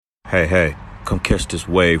Hey, come catch this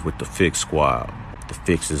wave with the Fix Squad. The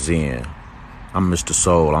Fix is in. I'm Mr.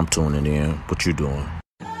 Soul, I'm tuning in. What you doing?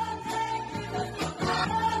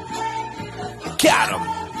 Got him!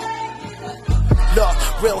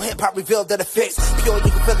 Look, real hip-hop revealed that it fits. Pure,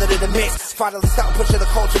 you can feel it in the mix. Finally stop pushing the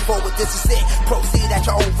culture forward, this is it. Proceed at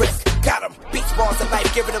your own risk. Got him! Beats, bars, and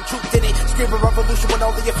life, giving them truth in it. Screaming revolution when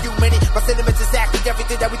only a few minutes. My sentiments exactly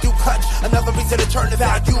everything that we do clutch. Another reason to turn the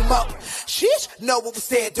volume up. Sheesh, know what we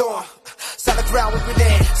stand on. Solid ground we been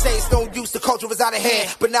in. Say it's no use, the culture was out of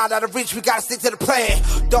hand. But now out of reach, we gotta stick to the plan.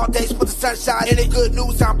 Dark days with the sunshine in it. Good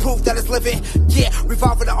news, I'm proof that it's living. Yeah,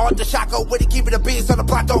 revolving the art, the shotgun with it. Keeping the beats on the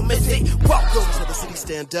block, don't miss it. Welcome to the city,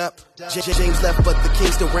 stand up. James left, but the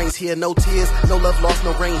king still reigns here. No tears, no love lost,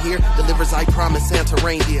 no rain here. Delivers, I promise, Santa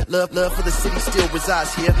reindeer. Love for the city still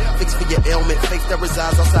resides here. Fix for your ailment, faith that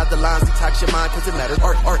resides outside the lines. Detox your mind, cause it matters.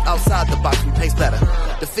 Art outside the box, we paste better.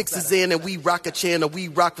 The fix is in, and we rock a channel. We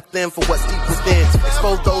rock with them for what's deep within.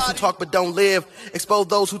 Expose those who talk but don't live. Expose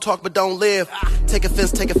those who talk but don't live. Take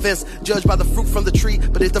offense, judge by the fruit from the tree.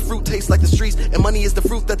 But if the fruit tastes like the streets, and money is the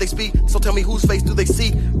fruit that they speak, so tell me whose face do they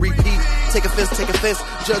see? Repeat, take offense,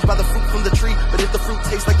 judge by the fruit from the tree. But if the fruit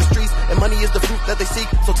tastes like the streets, and money is the fruit that they seek,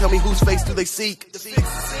 so tell me whose face do they seek?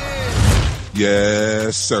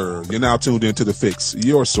 Yes, sir. You're now tuned into The Fix,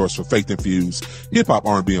 your source for faith-infused hip-hop,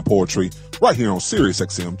 R&B, and poetry, right here on Sirius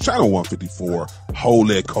XM, Channel 154,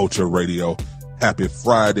 Holy Culture Radio. Happy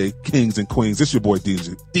Friday, kings and queens. It's your boy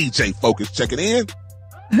DJ Focus checking in.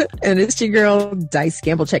 And it's your girl, Dice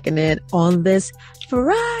Gamble, checking in on this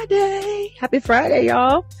Friday. Happy Friday,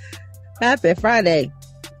 y'all. Happy Friday.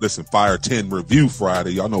 Listen, Fire 10 Review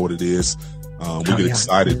Friday. Y'all know what it is. We get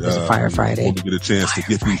excited. Fire Friday. When we get a chance to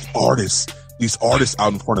get these artists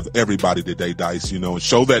out in front of everybody today, Dice, and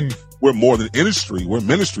show that we're more than industry. We're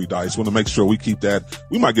ministry, Dice. Want to make sure we keep that.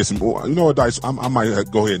 We might get some, you know what, Dice? I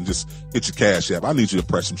might go ahead and just hit your cash app. I need you to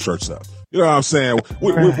press some shirts up. You know what I'm saying?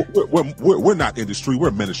 We're not industry.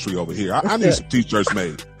 We're ministry over here. I need some t-shirts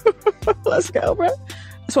made. Let's go, bro.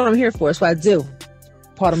 That's what I'm here for. That's what I do.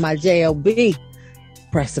 Part of my JOB.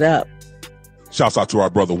 Press it up. Shouts out to our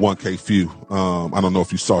brother 1K Few. I don't know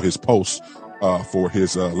if you saw his post for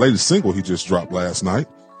his latest single he just dropped last night.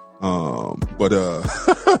 But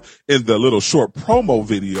in the little short promo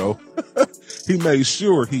video, he made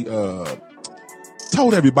sure he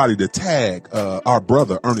told everybody to tag our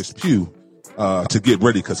brother Ernest Pugh to get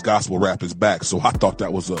ready because gospel rap is back. So I thought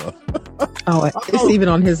that was it's even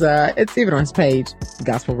on his page.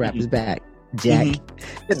 Gospel rap is back. Jack.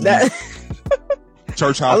 Mm-hmm. That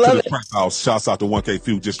Church House to the Trap House. Shouts out to 1K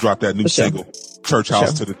Few. Just dropped that new single. Church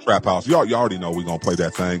House to the Trap House. Y'all already know we're going to play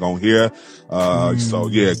that thing on here. So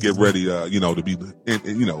yeah, get ready, to be,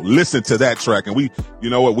 listen to that track. And we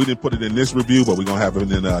didn't put it in this review, but we're going to have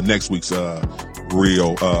it in next week's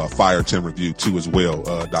real Fire 10 review too as well,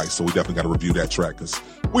 Dice. So we definitely got to review that track because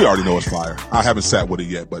we already know it's fire. I haven't sat with it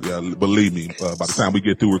yet, but believe me, by the time we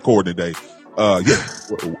get through recording today,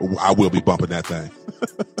 I will be bumping that thing.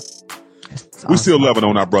 We still loving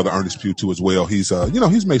on our brother Ernest Pugh too as well. He's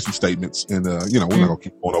he's made some statements and we're not gonna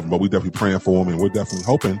keep going over, but we're definitely praying for him and we're definitely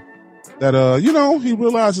hoping that he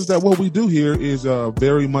realizes that what we do here is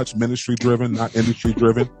very much ministry driven, not industry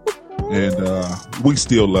driven. And we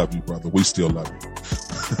still love you, brother. We still love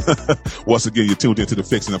you. Once again, you're tuned into The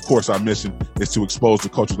Fix, and of course our mission is to expose the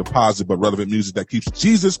culture to positive but relevant music that keeps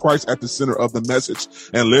Jesus Christ at the center of the message.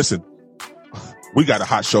 And listen, we got a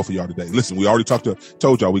hot show for y'all today. Listen, we already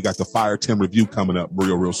told y'all we got the Fire 10 review coming up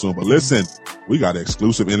real soon. But listen, we got an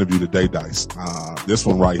exclusive interview today, Dice. This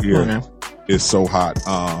one right here is so hot.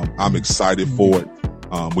 I'm excited for it.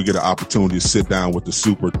 We get an opportunity to sit down with the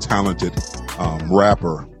super talented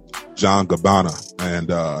rapper, John Gabbana. And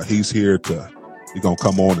he's gonna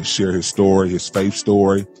come on and share his story, his faith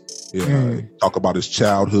story. Talk about his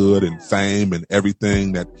childhood and fame and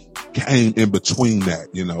everything that came in between that,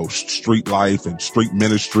 street life and street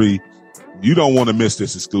ministry. You don't want to miss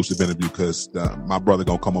this exclusive interview because my brother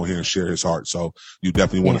gonna come on here and share his heart. So you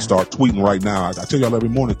definitely want to start tweeting right now. I tell y'all every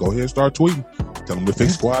morning, go ahead and start tweeting. Tell them the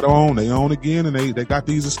Fix Squad on. They on again, and they got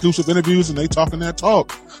these exclusive interviews and they talking that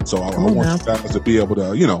talk. So I want you guys to be able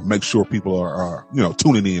to, make sure people are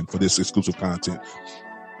tuning in for this exclusive content.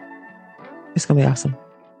 It's gonna be awesome.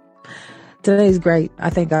 Today's great. I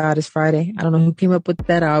thank God it's Friday. I don't know who came up with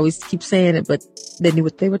that. I always keep saying it, but they knew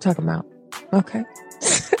what they were talking about. Okay.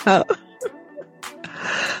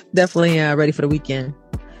 Definitely ready for the weekend.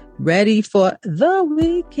 Ready for the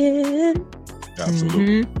weekend.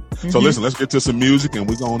 Absolutely. Mm-hmm. So listen, let's get to some music and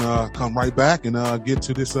we're going to come right back and get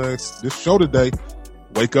to this show today.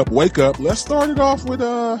 Wake up, wake up. Let's start it off with,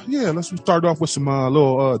 let's start off with some,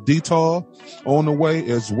 little, detour on the way,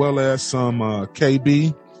 as well as some,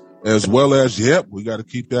 KB, as well as, we got to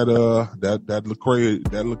keep that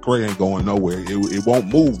Lecrae ain't going nowhere. It won't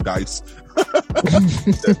move, Dice.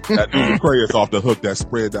 that new Lecrae is off the hook that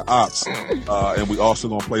spread the ops. And we also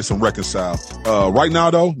gonna play some Reconcile. Right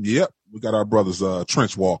now though, we got our brothers,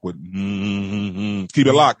 Trench Walk with, keep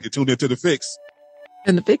it locked. You're tuned into The Fix.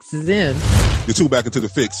 And The Fix is in. You're tuned back into The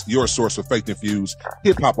Fix, your source for faith-infused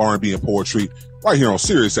hip-hop, R&B, and poetry, right here on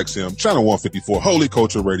Sirius XM, channel 154, Holy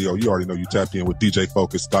Culture Radio. You already know you tapped in with DJ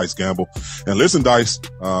Focus, Dice Gamble. And listen, Dice,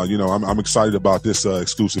 I'm excited about this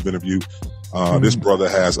exclusive interview. This brother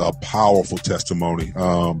has a powerful testimony.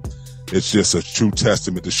 It's just a true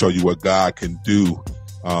testament to show you what God can do.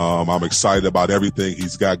 I'm excited about everything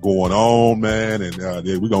he's got going on, man. And,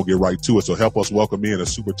 we're going to get right to it. So help us welcome in a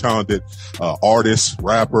super talented, artist,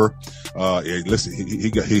 rapper. Listen,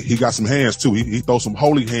 he got some hands too. He throws some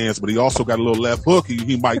holy hands, but he also got a little left hook.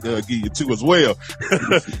 He might, give you too as well.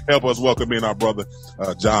 Help us welcome in our brother,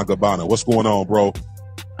 John Gabbana. What's going on, bro?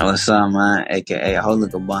 What's up, man? AKA Holy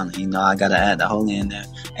Gabbana. You know, I gotta add the holy in there.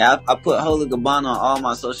 And I put Holy Gabbana on all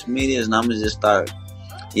my social medias, and I'm gonna just start.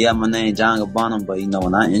 Yeah, my name John Gabbana, but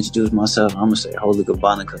when I introduce myself, I'm gonna say Holy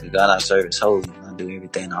Gabbana because the God I serve is holy, and I do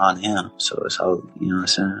everything to honor Him. So it's holy. You know what I'm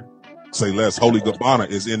saying? Say less. Holy Gabbana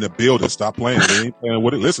is in the building. Stop playing. We ain't playing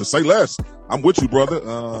with it. Listen, say less. I'm with you, brother.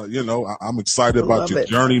 I'm excited about your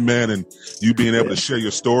journey, man, and you being able to share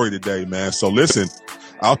your story today, man. So listen.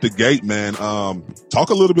 Out the gate, man,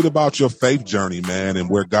 talk a little bit about your faith journey, man, and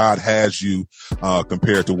where God has you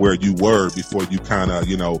compared to where you were before you kind of,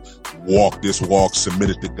 walked this walk,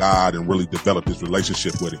 submitted to God, and really developed this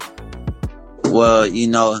relationship with Him. Well,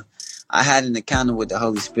 I had an encounter with the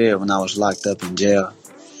Holy Spirit when I was locked up in jail.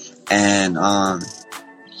 And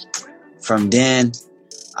from then,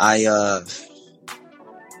 I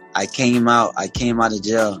came out of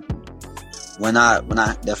jail. When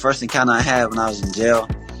the first encounter I had when I was in jail,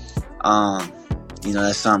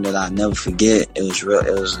 that's something that I'll never forget. It was real.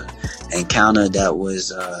 It was an encounter that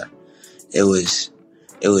was, it was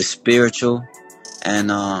spiritual,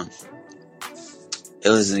 and it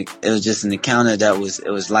was just an encounter that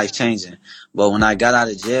was life changing. But when I got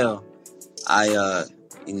out of jail, I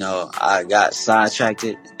got sidetracked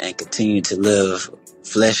and continued to live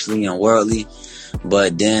fleshly and worldly.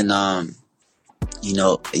 But then,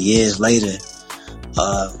 years later,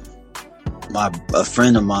 a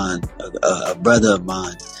friend of mine, a brother of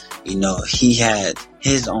mine, he had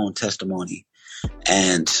his own testimony.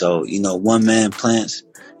 And so, one man plants,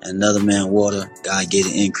 another man water, God get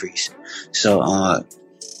an increase. So,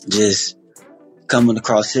 just coming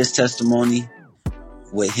across his testimony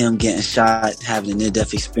with him getting shot, having a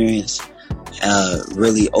near-death experience,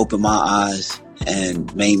 really opened my eyes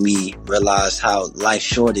and made me realize how life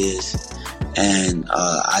short is. And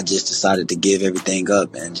I just decided to give everything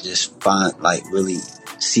up and just really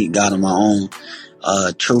seek God on my own,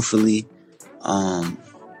 truthfully, and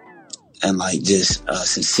just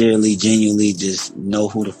sincerely, genuinely just know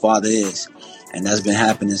who the Father is. And that's been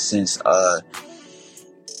happening since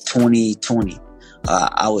 2020.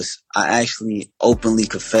 I actually openly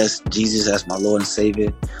confessed Jesus as my Lord and Savior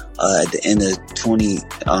at the end of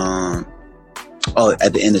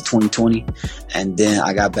 2020, and then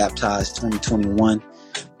I got baptized 2021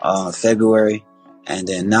 February, and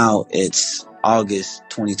then now it's August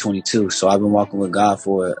 2022. So I've been walking with God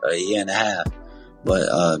for a year and a half,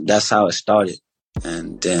 but that's how it started.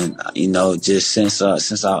 And then just since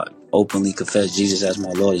I openly confessed Jesus as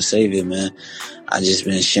my Lord and Savior, man, I just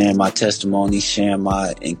been sharing my testimony, sharing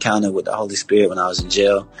my encounter with the Holy Spirit when I was in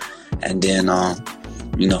jail, and then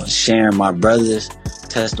sharing my brother's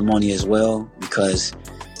testimony as well, because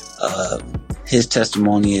his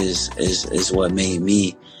testimony is what made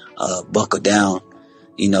me buckle down.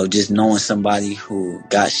 Just knowing somebody who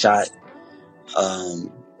got shot, had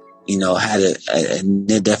a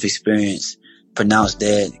near-death experience, pronounced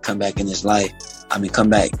dead, come back in his life. Come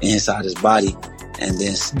back inside his body, and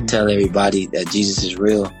then tell everybody that Jesus is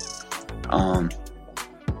real.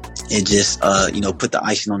 It just put the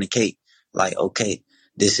icing on the cake. Like, okay,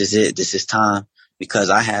 this is it. This is time. Because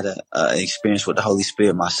I had an experience with the Holy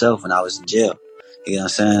Spirit myself when I was in jail. You know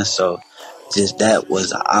what I'm saying? So just that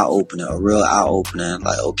was an eye-opener, a real eye-opener.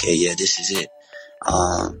 Like, okay, yeah, this is it.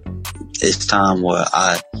 It's time where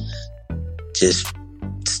I just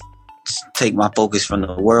take my focus from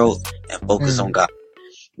the world and focus on God.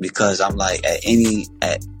 Because I'm like, at any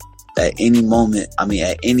moment,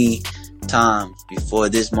 at any time before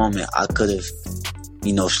this moment, I could have,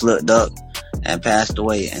 slipped up and passed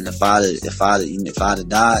away. And if I'd have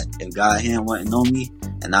died, if God's hand wasn't on me,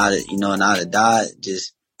 and I'd have died,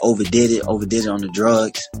 just overdid it on the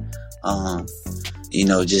drugs.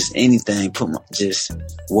 Just anything,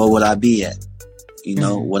 where would I be at?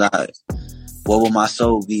 What would my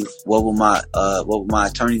soul be? What would my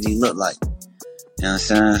eternity look like? You know what I'm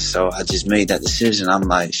saying? So I just made that decision. I'm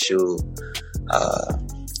like, shoot,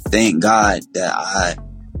 thank God that I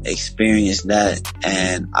experienced that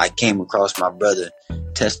and I came across my brother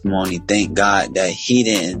testimony. Thank God that he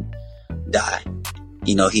didn't die.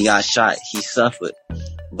 He got shot, he suffered,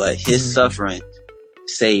 but his suffering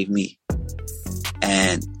saved me.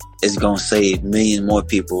 And it's gonna save millions more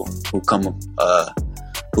people who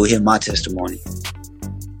hear my testimony.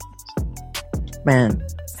 Man,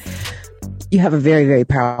 you have a very, very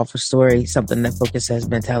powerful story, something that Focus has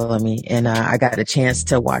been telling me. And I got a chance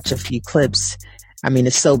to watch a few clips. I mean,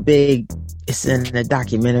 it's so big. It's in the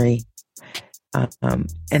documentary.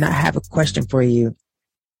 And I have a question for you.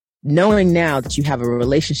 Knowing now that you have a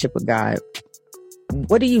relationship with God,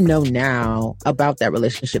 what do you know now about that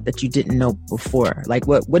relationship that you didn't know before? Like,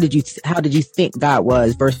 how did you think God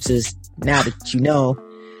was versus now that you know,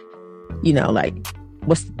 like,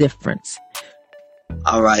 what's the difference?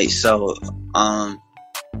 All right. So,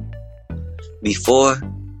 before,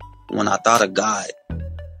 when I thought of God,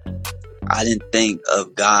 I didn't think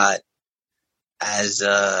of God as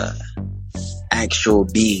a actual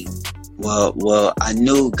being. Well, I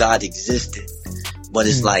knew God existed, but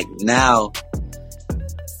it's like now,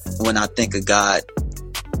 when I think of God,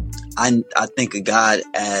 I think of God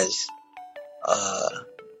as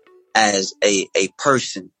a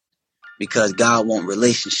person, because God wants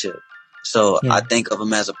relationship. So I think of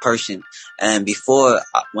him as a person. And before,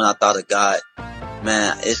 when I thought of God,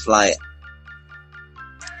 man, it's like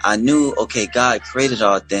I knew, okay, God created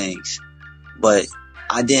all things, but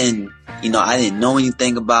I didn't know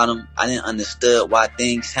anything about him. I didn't understand why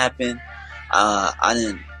things happen. I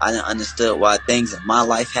didn't understand why things in my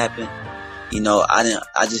life happen.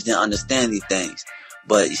 I just didn't understand these things.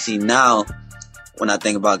 But you see, now when I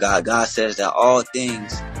think about God, God says that all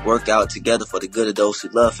things work out together for the good of those who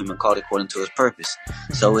love him and called according to his purpose.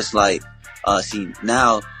 So it's like,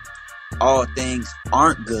 now all things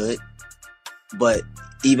aren't good, but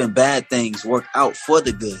even bad things work out for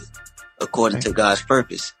the good according to God's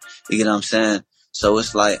purpose. You get what I'm saying? So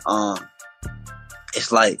it's like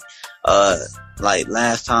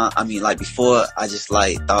last time, before, I just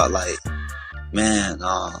thought man,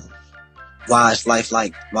 why is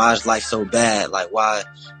life so bad? Like, why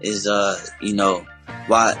is,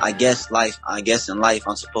 why, I guess in life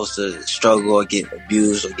I'm supposed to struggle or get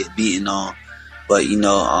abused or get beaten on. But,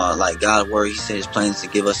 like God's word, he said his plans to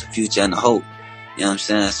give us a future and a hope. You know what I'm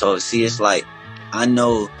saying? So see, it's like, I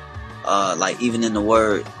know, even in the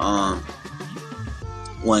word,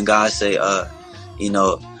 when God say,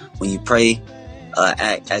 when you pray,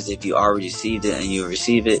 act as if you already received it and you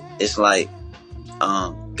receive it. It's like,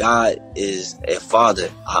 God is a father.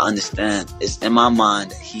 I understand. It's in my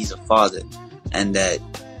mind that he's a father and that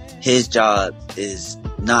his job is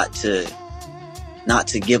not to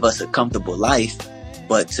give us a comfortable life,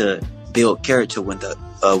 but to build character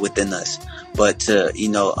within us, but to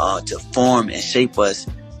form and shape us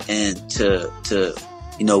and to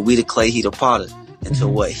we the clay, he the potter, into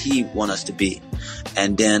what he want us to be.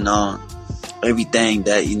 And then, everything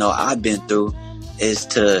that, I've been through is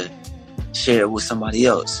to share it with somebody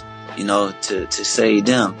else, to save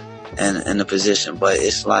them in a position. But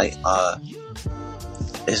it's like,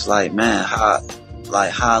 man, how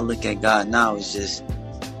I look at God now is just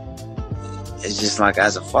like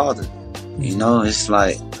as a father, it's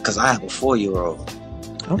like, cause I have a 4-year-old.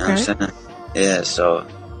 Okay. You know what I'm saying? Yeah. So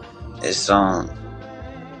it's,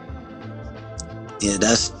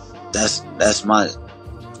 that's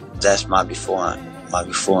my before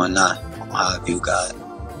and now, how I view God.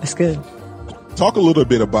 That's good. Talk a little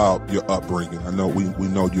bit about your upbringing. I know we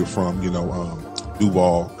know you're from,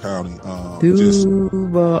 Duval County. Just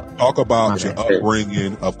talk about your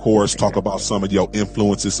upbringing, of course, talk about some of your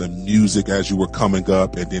influences in music as you were coming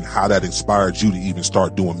up, and then how that inspired you to even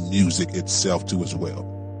start doing music itself too as well.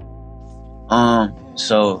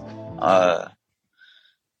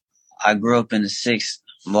 I grew up in the 6th.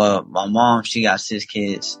 Well, my mom, she got 6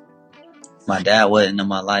 kids. My dad wasn't in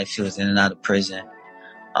my life. He was in and out of prison.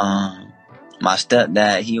 My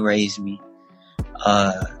stepdad, he raised me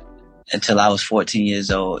until I was 14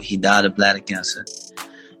 years old. He died of bladder cancer.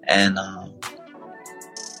 And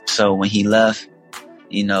so when he left,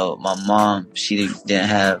 my mom, she really didn't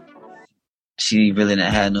have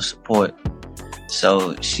no support.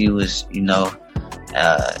 So she was,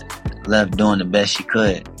 left doing the best she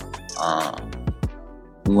could.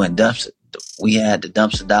 We had the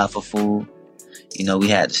dumpster dive for food. You know, we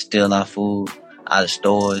had to steal our food out of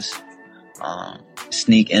stores,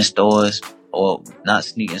 sneak in stores, or not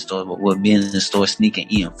sneak in stores, but we'll be in the store sneaking,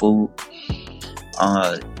 eating food.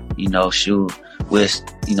 You know, shoot, with,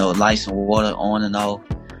 you know, lights and water on and off.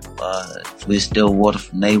 We steal water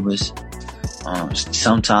from neighbors.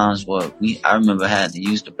 Sometimes I remember having to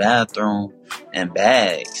use the bathroom in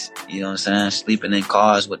bags, you know what I'm saying? Sleeping in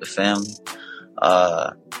cars with the family.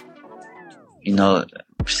 You know,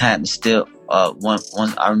 had to steal,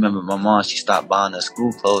 once I remember my mom, she stopped buying us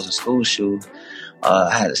school clothes and school shoes.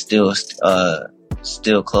 I had to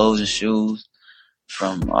steal clothes and shoes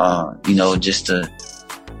from, you know, just to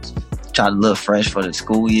try to look fresh for the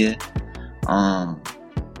school year.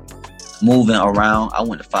 Moving around, I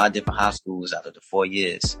went to 5 different high schools out of the 4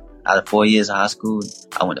 years. Out of 4 years of high school,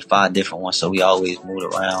 I went to 5 different ones, so we always moved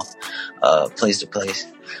around, place to place.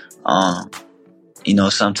 You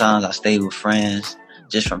know, sometimes I stayed with friends,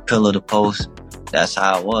 just from pillar to post. That's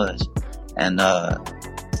how it was. And,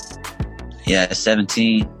 yeah, at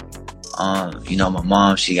 17, you know, my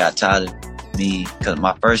mom, she got tired of me, cause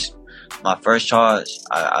my first charge,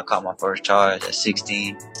 I caught my first charge at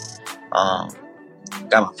 16.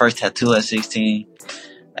 Got my first tattoo at 16.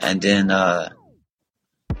 And then,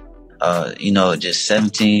 you know, just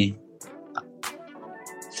 17.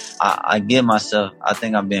 I give myself, I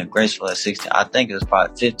think I'm being graceful at 16. I think it was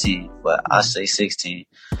probably 15, but I say 16.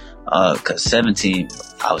 Cause 17,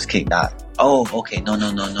 I was kicked out. Oh, okay. No.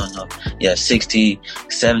 Yeah, 16,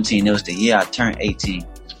 17, it was the year I turned 18,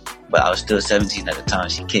 but I was still 17 at the time.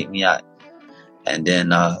 She kicked me out. And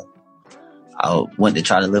then, I went to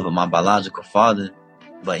try to live with my biological father,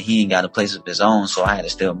 but he ain't got a place of his own. So I had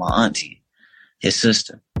to stay with my auntie, his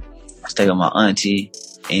sister. I stayed with my auntie,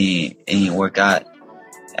 and it didn't work out.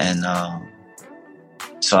 And,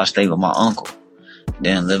 so I stayed with my uncle.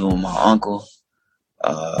 Then living with my uncle,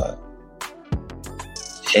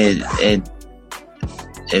 it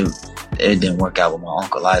didn't work out with my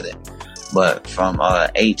uncle either. But from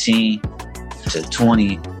 18 to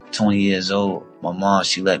 20 years old, my mom,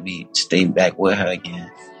 she let me stay back with her again.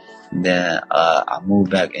 Then I moved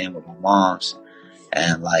back in with my mom's,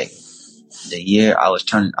 and like the year I was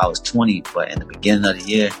 20, but in the beginning of the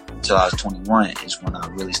year until I was 21 is when I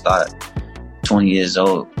really started. 20 years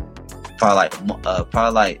old, probably like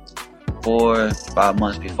 4-5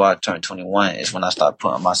 months before I turned 21 is when I started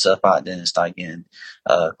putting myself out there and started getting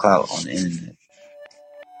clout on the internet.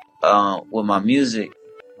 With my music,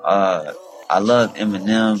 I love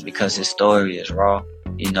Eminem because his story is raw.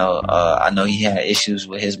 You know, I know he had issues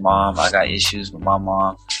with his mom. I got issues with my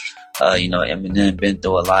mom. You know, Eminem been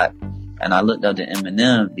through a lot. And I looked up to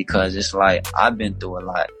Eminem because it's like, I've been through a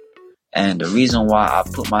lot. And the reason why I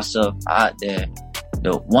put myself out there,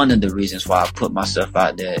 one of the reasons why I put myself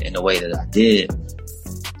out there in the way that I did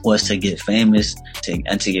was to get famous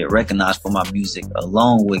and to get recognized for my music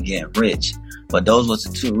along with getting rich. But those was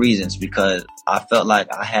the 2 reasons, because I felt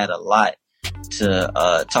like I had a lot to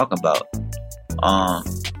talk about.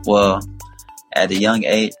 Well, at a young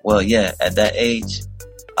age, at that age,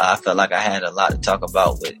 I felt like I had a lot to talk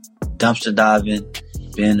about with dumpster diving,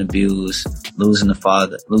 being abused, losing my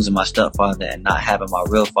stepfather, and not having my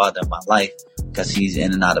real father in my life because he's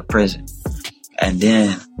in and out of prison. And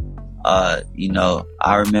then, you know,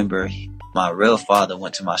 I remember my real father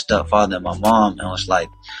went to my stepfather and my mom and was like,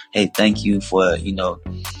 "Hey, thank you for, you know,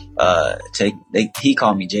 he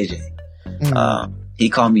called me JJ. He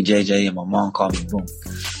called me JJ and my mom called me Boonk,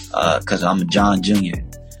 cause I'm a John Jr.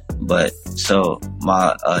 But so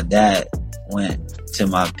my dad went to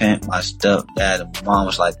my stepdad, and my mom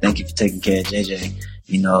was like, "Thank you for taking care of JJ.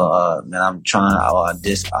 You know, man, I'm trying, I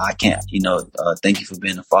can't, you know, thank you for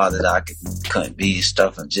being a father that I couldn't be and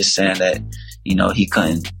stuff." And just saying that, you know, he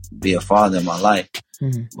couldn't be a father in my life.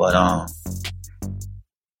 Mm-hmm. But,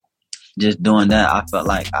 just doing that, I felt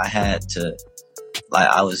like I had to, like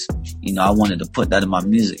I was, you know, I wanted to put that in my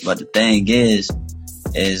music. But the thing is,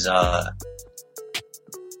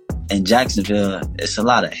 in Jacksonville, it's a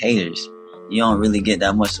lot of haters. You don't really get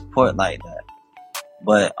that much support like that.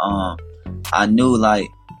 But, I knew like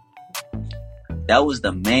that was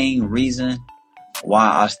the main reason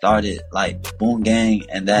why I started like the Boonk gang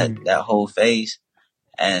and that whole phase.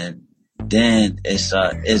 And then it's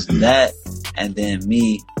that, and then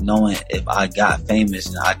me knowing if I got famous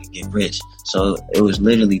and I could get rich. So it was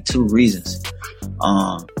literally 2 reasons.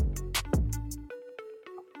 But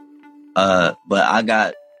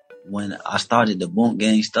when I started the Boonk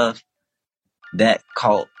gang stuff, that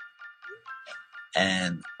caught.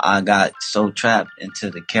 And I got so trapped into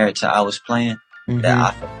the character I was playing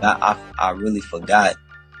that I really forgot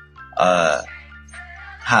how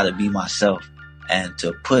to be myself and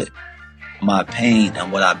to put my pain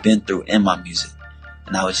and what I've been through in my music,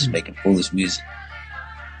 and I was just making foolish music.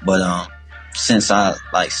 But since I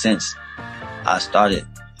started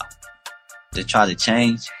to try to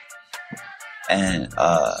change, and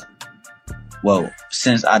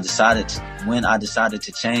since when I decided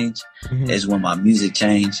to change is when my music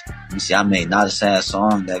changed. You see, I made Not a Sad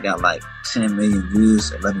Song that got like 10 million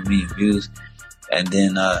views, 11 million views. And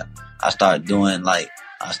then I started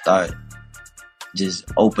just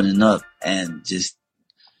opening up and just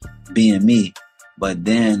being me. But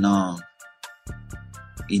then,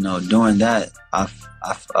 during that,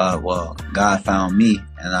 God found me,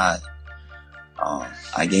 and I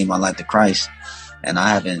gave my life to Christ. And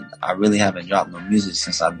I really haven't dropped no music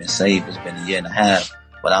since I've been saved. It's been a year and a half,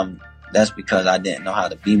 but that's because I didn't know how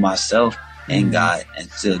to be myself in God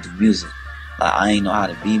and still do music. Like, I ain't know how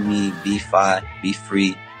to be me, be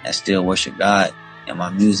free, and still worship God in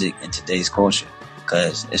my music in today's culture.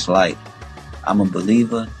 Cause it's like, I'm a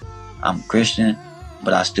believer, I'm a Christian,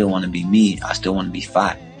 but I still want to be me. I still want to be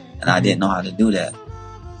fi. And I didn't know how to do that.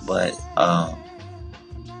 But,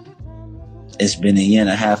 it's been a year and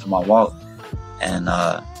a half of my walk. And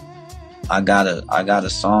I got a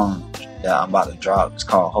song that I'm about to drop. It's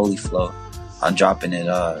called Holy Flow. I'm dropping it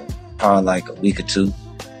probably like a week or two.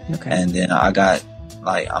 Okay. And then I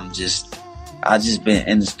just been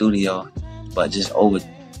in the studio, but just over,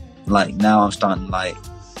 like, now I'm starting to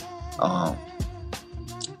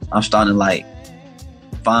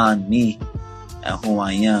find me and who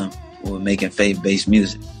I am with making faith-based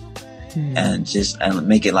music. And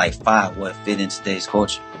make it like what fit in today's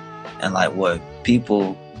culture, and like what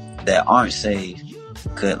people that aren't saved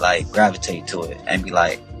could like gravitate to it and be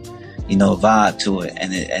like, vibe to it,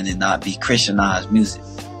 and it not be Christianized music.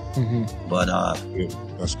 But yeah,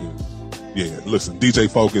 that's good. Yeah, listen, DJ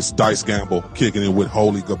Focus, Dice Gamble, kicking in with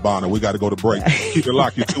Holy Gabbana. We got to go to break. Keep it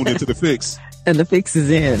locked. You're tuned into The Fix. And The Fix is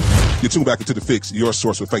in. You're tuned back into The Fix, your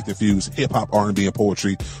source for faith-infused hip-hop, R&B, and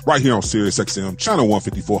poetry, right here on Sirius XM, Channel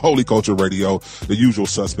 154, Holy Culture Radio. The usual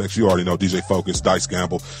suspects, you already know, DJ Focus, Dice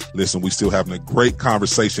Gamble. Listen, we still having a great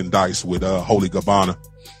conversation, Dice, with Holy Gabbana.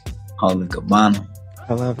 Holy Gabbana.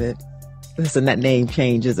 I love it. Listen, that name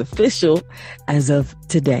change is official as of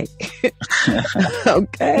today.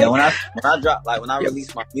 Okay. Yeah, when I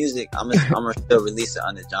release my music, I'm gonna still release it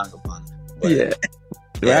under John Gabbana. Yeah.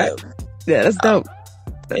 Right. Yeah, that's dope.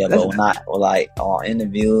 Yeah, but when on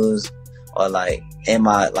interviews or like in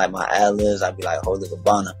my ad-libs, I'd be like Holy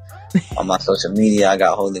Gabbana. On my social media, I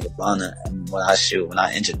got Holy Gabbana, and when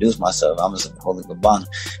I introduce myself, I'm just Holy Gabbana.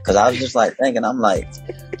 Cause I was just like thinking, I'm like,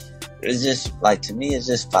 it's just like, to me, it's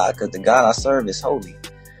just fire, cause the God I serve is holy.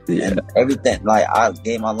 Yeah. And everything, like, I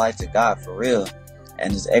gave my life to God for real,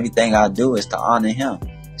 and just everything I do is to honor Him.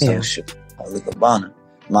 So Holy Gabbana,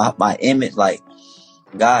 my image, like,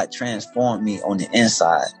 God transformed me on the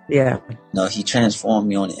inside. Yeah. He transformed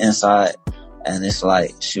me on the inside. And it's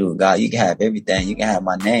like, shoot, God, you can have everything. You can have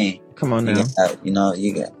my name. Come on now.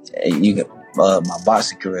 You can my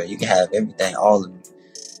boxing career. You can have everything, all of me.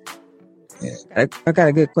 Yeah. I got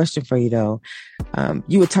a good question for you though.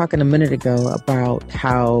 You were talking a minute ago about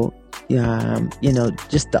how,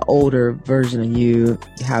 just the older version of you,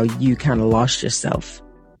 how you kind of lost yourself.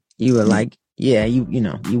 You were like, yeah, you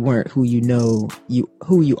weren't who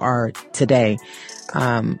you are today.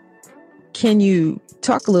 Can you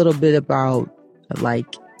talk a little bit about like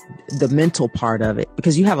the mental part of it?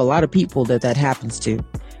 Because you have a lot of people that happens to.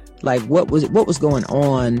 Like, what was going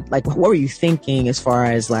on? Like, what were you thinking as far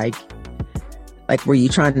as like were you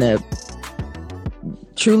trying to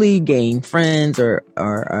truly gain friends or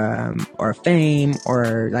fame,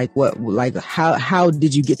 or like what, like how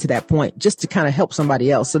did you get to that point, just to kind of help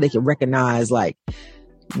somebody else so they can recognize like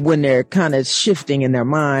when they're kind of shifting in their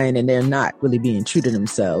mind and they're not really being true to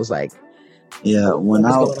themselves? Like, yeah, when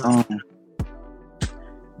I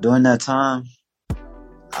during that time,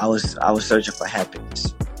 I was searching for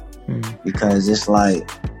happiness, because it's like,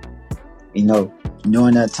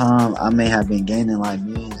 during that time I may have been gaining like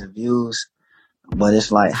millions of views, but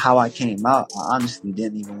it's like how I came out, I honestly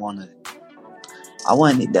didn't even want to.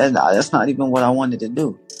 That's not even what I wanted to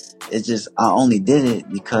do. It's just I only did it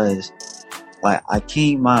because like I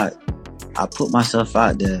came out, I put myself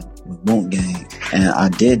out there with Boonk Gang, and I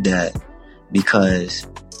did that because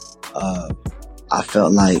I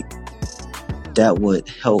felt like that would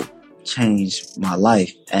help change my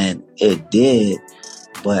life, and it did.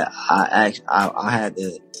 But I had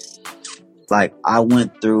to, like, I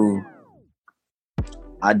went through,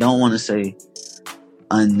 I don't want to say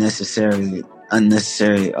unnecessary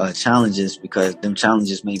challenges, because them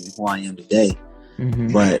challenges made me who I am today.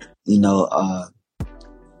 But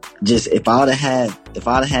just if I'd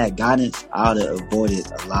have had guidance, I would have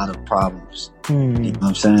avoided a lot of problems. You know what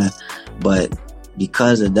I'm saying? But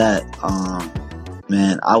because of that,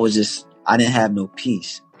 man, I didn't have no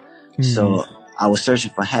peace. So I was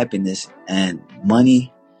searching for happiness, and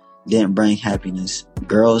money didn't bring happiness.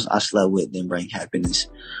 Girls I slept with didn't bring happiness.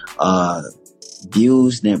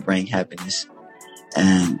 Views didn't bring happiness.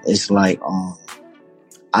 And it's like,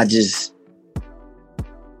 I just,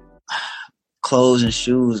 clothes and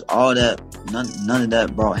shoes, all that, none of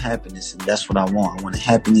that brought happiness. And that's what I want. I wanted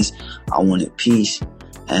happiness. I wanted peace.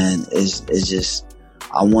 And it's just,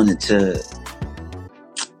 I wanted to,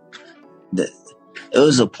 it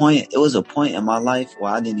was a point in my life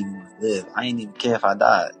where I didn't even want to live. I didn't even care if I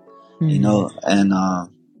died, you know, and,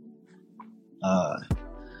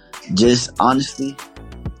 just honestly,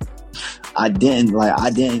 I didn't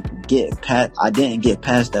get past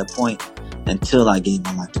that point until I gave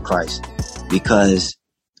my life to Christ, because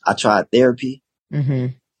I tried therapy.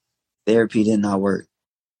 Therapy did not work.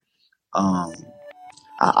 I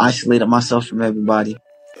isolated myself from everybody.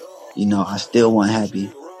 You know, I still wasn't happy.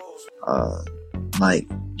 Like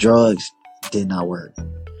drugs did not work.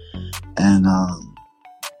 And,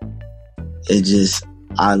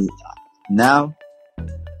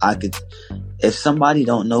 if somebody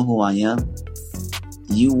don't know who I am,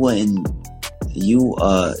 if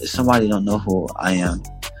somebody don't know who I am,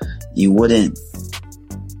 you wouldn't,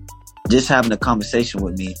 just having a conversation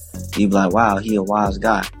with me, you'd be like, wow, he a wise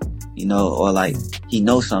guy, you know, or like, he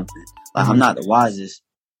knows something. Like, I'm not the wisest,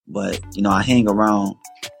 but, you know, I have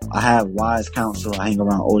wise counsel. I hang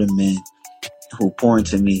around older men who pour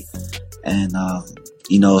into me. And,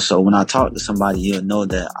 you know, so when I talk to somebody, you'll know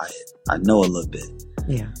that I know a little bit.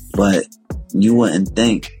 Yeah. But you wouldn't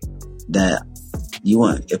think that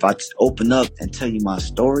if I open up and tell you my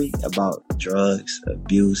story about drugs,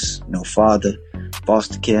 abuse, you know, foster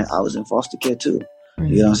care, I was in foster care too.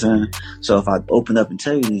 You know what I'm saying? So if I open up and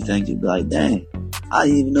tell you these things, you'd be like, dang, I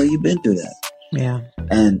didn't even know you've been through that. Yeah.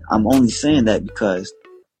 And I'm only saying that because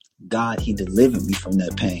God, he delivered me from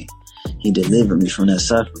that pain. He delivered me from that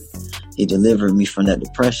suffering. He delivered me from that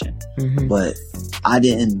depression. But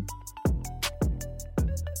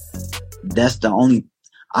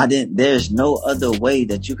there's no other way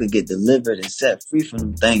that you could get delivered and set free from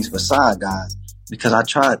them things beside God, because I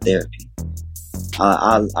tried therapy.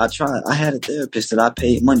 I had a therapist that I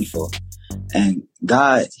paid money for, and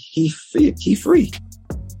God, he free.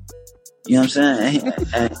 You know what I'm saying?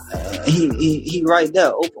 And he right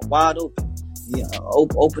there, wide open,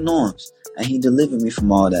 open arms, and he delivered me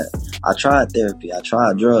from all that. I tried therapy. I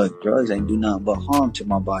tried drugs. Drugs ain't do nothing but harm to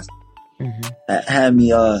my body. Had me,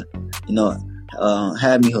 had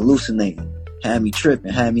me hallucinating, had me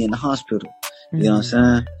tripping, had me in the hospital. You know what I'm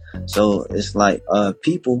saying? So it's like,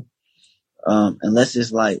 people, unless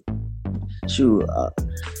it's like,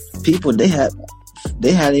 people, they have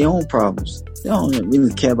their own problems. They don't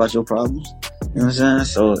really care about your problems. You know what I'm saying?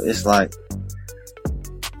 So it's like,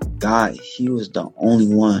 God, he was the only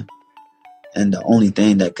one and the only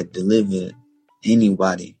thing that could deliver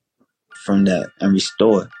anybody from that and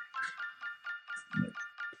restore.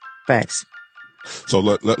 Facts. So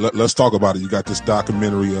let's talk about it. You got this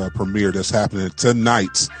documentary premiere that's happening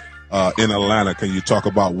tonight in Atlanta. Can you talk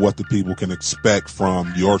about what the people can expect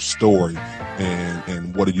from your story,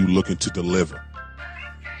 and what are you looking to deliver?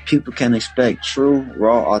 People can expect true,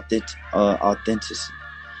 raw, authenticity.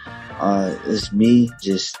 It's me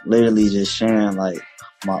literally just sharing like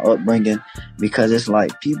my upbringing, because it's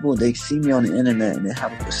like people, they see me on the internet and they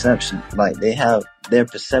have a perception, like they have their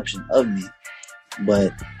perception of me,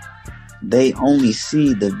 but they only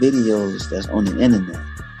see the videos that's on the internet.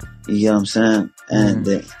 You know what I'm saying? And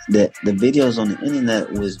the videos on the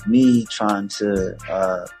internet was me trying to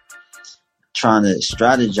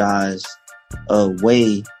strategize a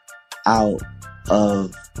way out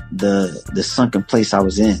of the sunken place I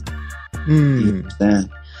was in. You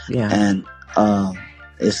understand? Yeah. And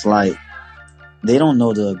it's like, they don't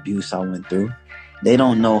know the abuse I went through. They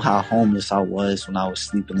don't know how homeless I was when I was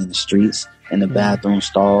sleeping in the streets, in the bathroom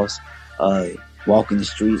stalls, walking the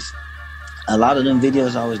streets. A lot of them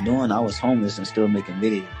videos I was doing, I was homeless and still making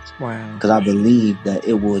videos. Wow. Because I believed that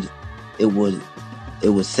it would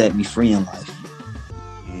set me free in life.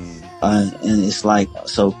 And it's like,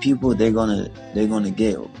 so people, they're gonna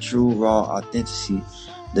get true, raw authenticity,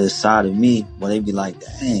 the side of me, where they be like,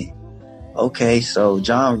 dang, okay, so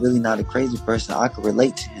John really not a crazy person. I could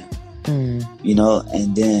relate to him. You know,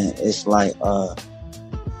 and then it's like,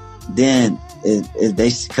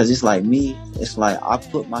 because it's like me, it's like I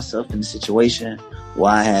put myself in a situation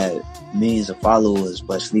where I had millions of followers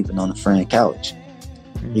but sleeping on a friend couch.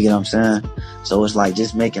 You get what I'm saying? So it's like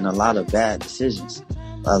just making a lot of bad decisions,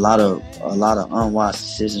 a lot of unwise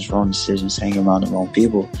decisions, wrong decisions, hanging around the wrong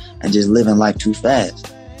people, and just living life too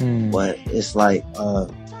fast. But it's like,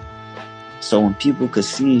 so when people could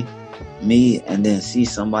see me and then see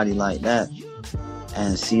somebody like that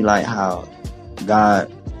and see like how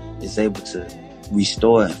God is able to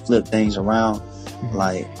restore and flip things around,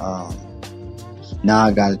 like now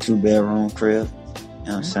I got a 2-bedroom crib. You know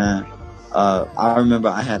what I'm saying? I remember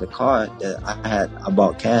I had a car that I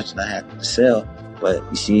bought cash and I had to sell, but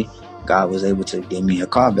you see, God was able to give me a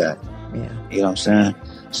car back. Yeah. You know what I'm saying?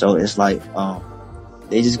 So it's like,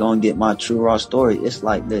 they just gonna get my true raw story. It's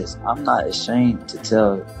like this. I'm not ashamed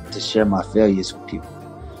to share my failures with people,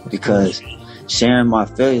 because sharing my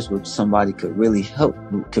failures with somebody could really help,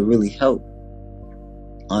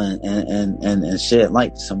 and shed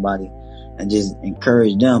light to somebody and just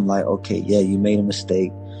encourage them like, okay, yeah, you made a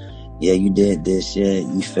mistake. Yeah, you did this. Yeah,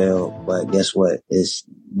 you failed. But guess what? It's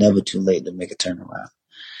never too late to make a turnaround.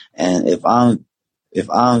 And if I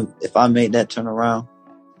made that turnaround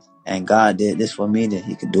and God did this for me, then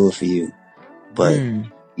he could do it for you. But,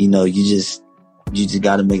 you know, you just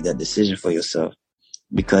got to make that decision for yourself,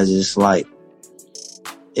 because it's like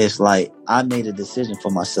I made a decision for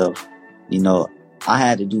myself. You know, I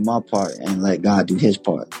had to do my part and let God do his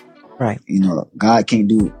part. Right. You know, God can't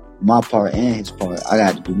do my part and his part. I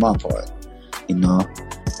got to do my part, you know,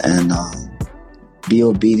 and be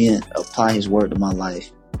obedient, apply his word to my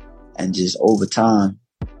life. And just over time,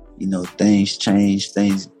 you know, things change,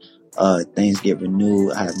 things get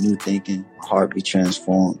renewed. I have new thinking, my heart be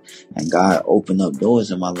transformed, and God opened up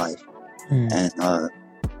doors in my life. And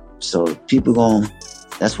so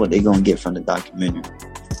that's what they're gonna get from the documentary.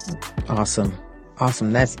 Awesome.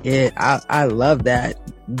 That's it. I love that.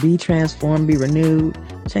 Be transformed, be renewed,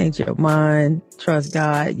 change your mind, trust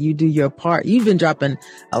God, you do your part. You've been dropping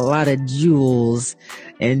a lot of jewels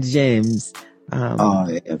and gems.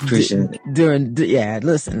 I appreciate it.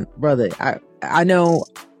 Listen, brother, I know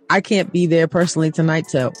I can't be there personally tonight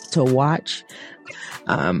to watch.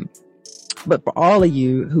 But for all of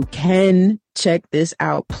you who can check this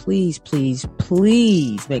out, please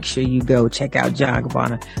make sure you go check out John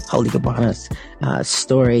Gabbana, Holy Gabbana's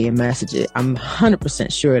story and message. I'm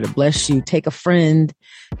 100% sure it'll bless you. Take a friend,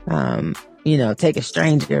 take a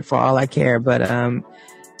stranger for all I care. But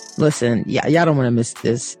listen, y'all don't want to miss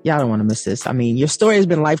this. I mean, your story has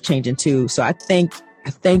been life-changing too. So I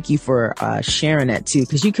thank you for sharing that too,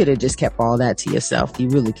 because you could have just kept all that to yourself. You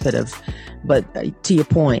really could have. But to your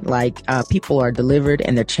point, like people are delivered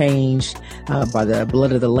and they're changed by the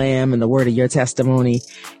blood of the Lamb and the word of your testimony.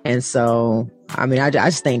 And so, I mean, I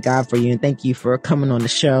just thank God for you and thank you for coming on the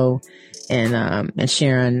show and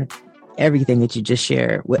sharing everything that you just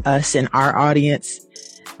shared with us and our audience.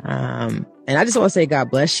 And I just want to say, God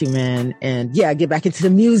bless you, man. And yeah, get back into the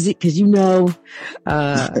music, because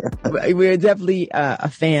we're definitely a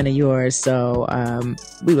fan of yours. So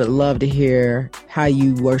we would love to hear how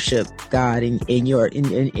you worship God in your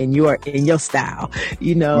style,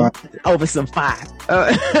 right, over some fire.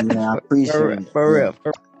 I appreciate it. For real.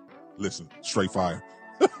 Listen, straight fire.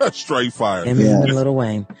 Straight fire. And Lil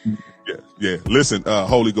Wayne. Yeah. Listen,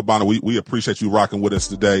 Holy Gabbana, we appreciate you rocking with us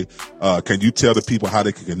today. Can you tell the people how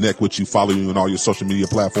they can connect with you, follow you on all your social media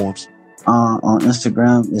platforms? On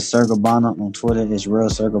Instagram, it's Sir Gabbana. On Twitter, it's Real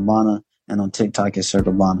Sir Gabbana. And on TikTok, it's Sir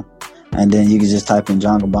Gabbana. And then you can just type in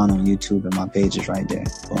John Gabbana on YouTube, and my page is right there.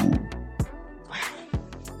 Boom.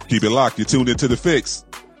 Keep it locked. You're tuned into The Fix.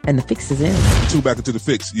 And The Fix is in. Tune back into The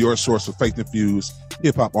Fix, your source for faith-infused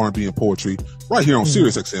hip-hop, R&B, and poetry, right here on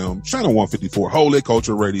Sirius XM, Channel 154, Holy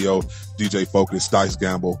Culture Radio, DJ Focus, Dice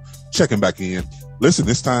Gamble, checking back in. Listen,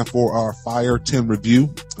 it's time for our Fire 10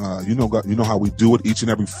 review. You know how we do it each and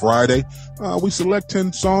every Friday. We select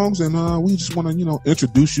 10 songs, and we just want to,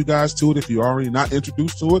 introduce you guys to it. If you're already not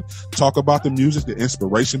introduced to it, talk about the music, the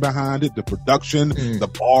inspiration behind it, the production, the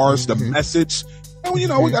bars, the message. And, we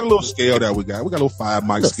got a little scale that we got. We got a little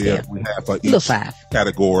 5-mic scale that we have for each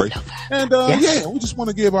category. And, we just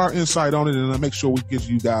want to give our insight on it and make sure we give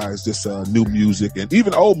you guys this new music and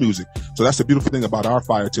even old music. So that's the beautiful thing about our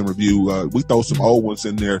Fire 10 review. We throw some old ones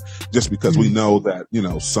in there just because we know that,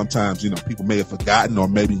 sometimes, people may have forgotten or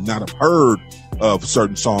maybe not have heard of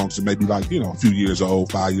certain songs and maybe like, a few years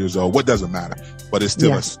old, 5 years old. What doesn't matter, but it's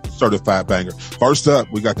still a certified banger. First up,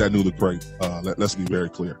 we got that new Lecrae. Let's be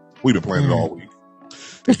very clear. We've been playing it all week.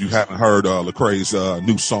 If you haven't heard Lecrae's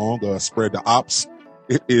new song, Spread the Ops,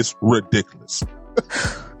 it is ridiculous.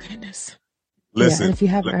 Goodness. Listen. And if you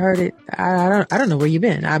haven't heard it, I don't know where you've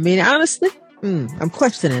been. I mean, honestly, I'm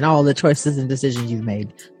questioning all the choices and decisions you've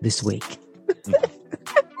made this week.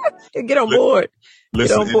 Get on board.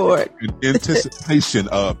 Listen, in anticipation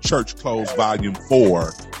of Church Close Volume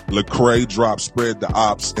 4, Lecrae dropped Spread the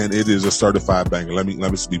Ops, and it is a certified banger. Let me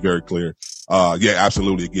be very clear. Yeah,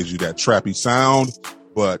 absolutely. It gives you that trappy sound.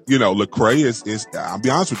 But, you know, Lecrae is, I'll be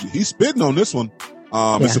honest with you, he's spitting on this one.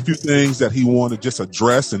 There's a few things that he wanted to just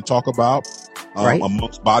address and talk about,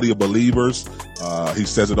 amongst body of believers. He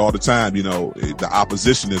says it all the time, you know, the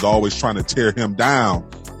opposition is always trying to tear him down.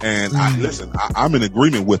 And I'm in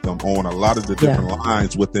agreement with him on a lot of the different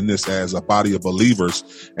lines within this as a body of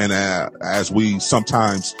believers. And as we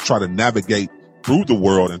sometimes try to navigate through the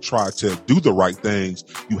world and try to do the right things,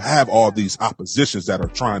 you have all these oppositions that are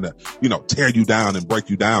trying to, you know, tear you down and break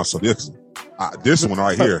you down. So this one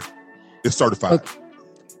right here is certified.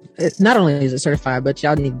 Not only is it certified, but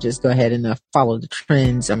y'all need to just go ahead and follow the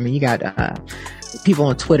trends. I mean, you got people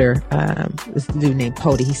on Twitter. This dude named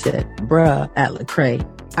Pody, he said, "Bruh, at Lecrae,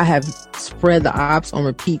 I have Spread the Ops on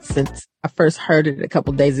repeat since I first heard it a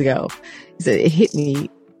couple days ago." He said, "It hit me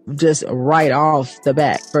just right off the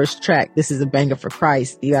bat. First track, this is a banger for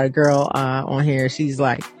Christ." You got a girl on here. She's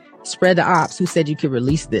like, "Spread the Ops. Who said you could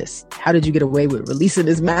release this? How did you get away with releasing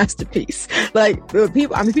this masterpiece?" Like,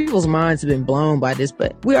 people, I mean, people's minds have been blown by this,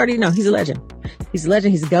 but we already know he's a legend. He's a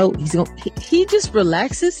legend. He's a GOAT. He just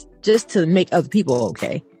relaxes just to make other people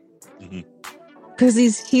okay. Cause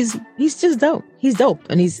he's just dope. He's dope.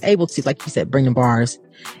 And he's able to, like you said, bring the bars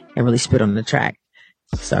and really spit on the track.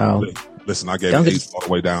 So listen, I gave it 8s all the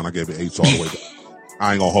way down. I gave it 8s all the way down.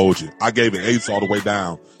 I ain't gonna hold you. I gave it 8s all the way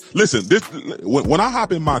down. Listen, when I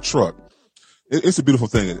hop in my truck, it's a beautiful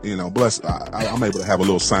thing, you know. I'm able to have a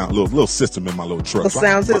little sound, little system in my little truck.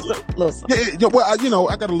 Little sound. Yeah, well, you know,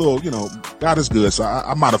 I got a little, you know, God is good, so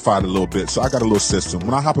I modified it a little bit. So I got a little system.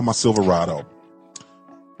 When I hop in my Silverado,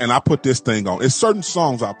 and I put this thing on, it's certain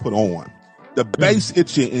songs I put on. The bass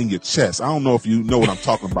hits you in your chest. I don't know if you know what I'm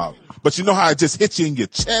talking about, but you know how it just hits you in your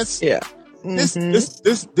chest. Yeah. This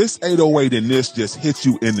 808 in this just hits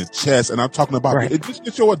you in the chest, and I'm talking about it just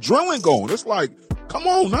gets your adrenaline going. It's like, come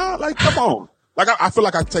on now, like, come on. Like, I feel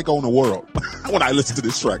like I take on the world when I listen to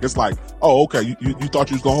this track. It's like, oh, okay, you thought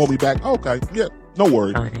you was gonna hold me back? Okay, yeah, no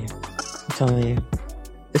worries. I'm telling you.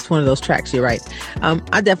 It's one of those tracks, you're right.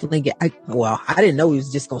 I definitely I didn't know he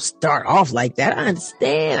was just gonna start off like that. I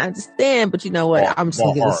understand, but you know what? I'm just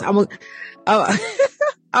gonna give this.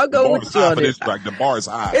 I'll go with you on this. The bar is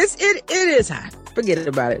high. It is high. Forget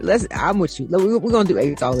about it. I'm with you. We're gonna do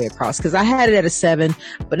 8s all the way across, because I had it at a 7,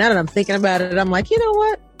 but now that I'm thinking about it, I'm like, you know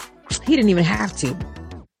what? He didn't even have to.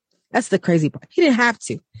 That's the crazy part. He didn't have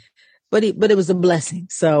to, but it was a blessing.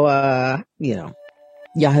 So, you know,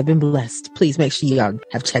 y'all have been blessed. Please make sure y'all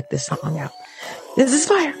have checked this song out. This is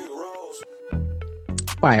fire.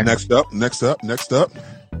 Fire. Next up,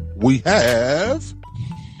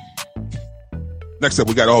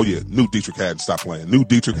 we got, new Dietrich Haddon. Stop playing. New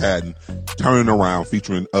Dietrich Haddon, Turning Around,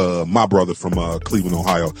 featuring my brother from Cleveland,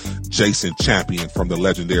 Ohio, Jason Champion from the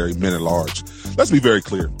legendary Men at Large. Let's be very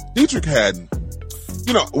clear. Dietrich Haddon,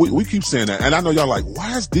 you know, we keep saying that, and I know y'all like,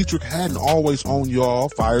 why is Dietrich Haddon always on y'all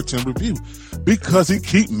Fire 10 review? Because he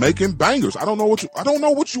keep making bangers. I don't know what you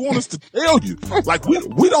want us to tell you. Like,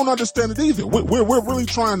 we don't understand it either. We're really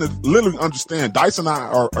trying to literally understand. Dice and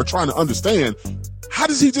I are trying to understand. How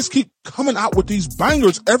does he just keep coming out with these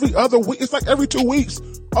bangers every other week? It's like every 2 weeks.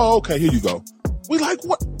 Oh, okay, here you go. We like,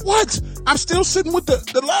 what? I'm still sitting with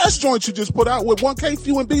the last joint you just put out with 1K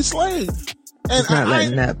Few and B Slade. And it's not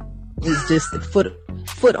letting up. It's just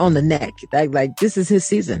foot on the neck. Like this is his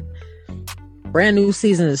season. Brand new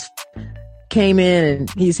season came in, and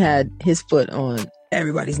he's had his foot on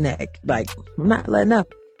everybody's neck. Like, I'm not letting up.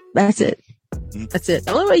 That's it. That's it.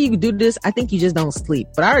 The only way you can do this, I think you just don't sleep.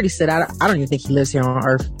 But I already said I don't even think he lives here on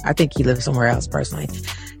Earth. I think he lives somewhere else personally,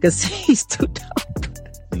 because he's too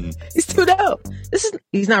dope. He's too dope.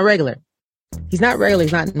 He's not regular. He's not regular.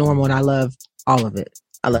 He's not normal, and I love all of it.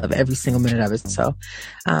 I love every single minute of it. So,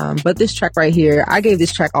 but this track right here, I gave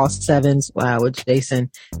this track all 7s with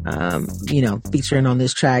Jason, you know, featuring on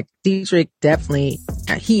this track. Dietrich definitely,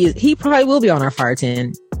 he probably will be on our Fire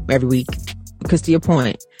 10 every week, because to your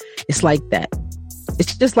point, it's like that.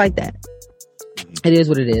 It's just like that. It is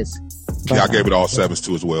what it is. But, I gave it all 7s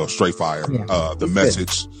too as well. Straight fire. Yeah, the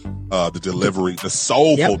message, the delivery, the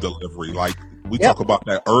soulful delivery. Like, we talk about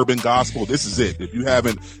that urban gospel. This is it. If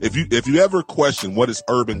you ever question what is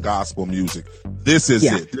urban gospel music, this is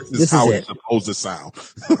it. This is how it's supposed to sound.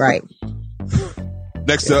 Right.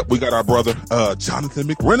 Next up, we got our brother, Jonathan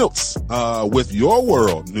McReynolds, with Your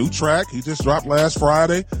World. New track. He just dropped last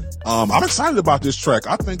Friday. I'm excited about this track.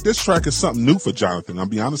 I think this track is something new for Jonathan. I'll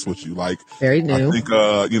be honest with you. Like, very new. I think,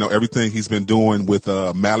 everything he's been doing with,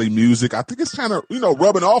 Mally music, I think it's kind of,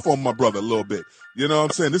 rubbing off on my brother a little bit. You know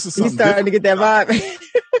what I'm saying? This is something he's starting to get that vibe.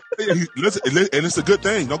 Listen, and it's a good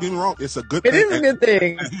thing. Don't get me wrong. It's a good thing. It is a good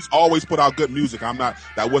thing. And he's always put out good music.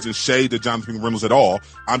 That wasn't shade to Jonathan Reynolds at all.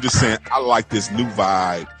 I'm just saying, I like this new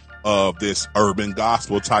vibe of this urban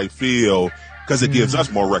gospel type feel because it gives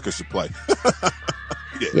us more records to play.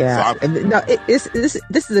 Yeah. This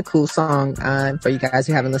is a cool song for you guys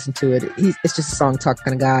who haven't listened to it. It's just a song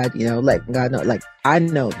talking to God, letting God know, like, I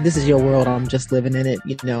know this is your world. I'm just living in it.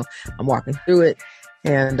 I'm walking through it.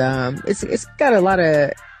 And it's got a lot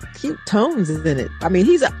of cute tones in it. I mean,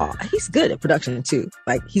 he's good at production too.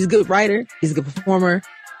 Like, he's a good writer. He's a good performer.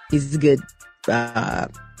 He's a good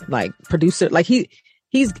producer. Like, he's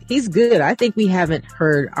good. I think we haven't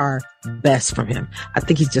heard our best from him. I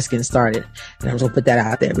think he's just getting started. And I'm gonna put that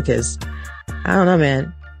out there because I don't know,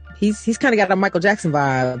 man. He's kind of got a Michael Jackson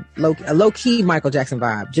vibe, a low key Michael Jackson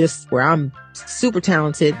vibe, just where I'm super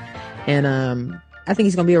talented, and I think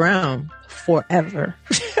he's gonna be around forever.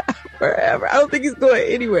 Forever. I don't think he's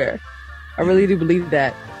going anywhere. I really do believe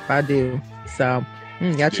that. I do. So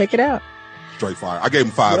y'all check it out. Straight fire. I gave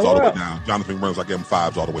him 5s all the way down. Jonathan Reynolds, I gave him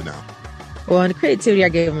 5s all the way down. Well, in the creativity, I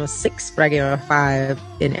gave him a 6, but I gave him a 5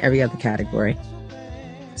 in every other category.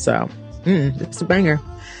 So, it's a banger.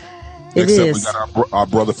 Next up, we got our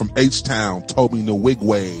brother from H-Town, Toby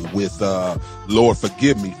Nwigwe, with Lord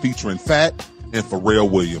Forgive Me, featuring Fat and Pharrell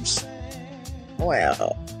Williams.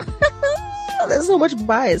 Well, there's so much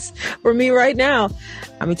bias for me right now.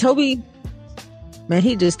 I mean, Toby, man,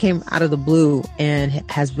 he just came out of the blue and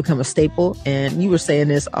has become a staple. And you were saying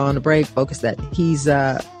this on the break, Focus, that he's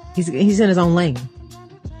in his own lane.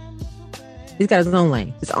 He's got his own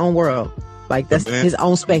lane, his own world. Like, that's his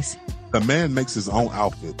own space. The man makes his own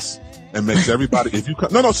outfits and makes everybody,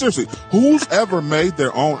 no, seriously, who's ever made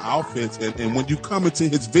their own outfits? And when you come into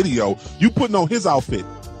his video, you putting on his outfit.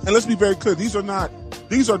 And let's be very clear, these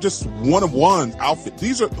are just one of one outfit.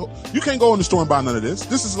 You can't go in the store and buy none of this.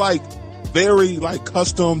 This is like very like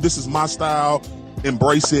custom. This is my style.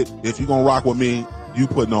 Embrace it. If you're going to rock with me, you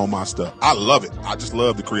putting on my stuff. I love it. I just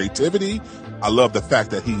love the creativity. I love the fact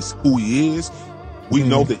that he's who he is. We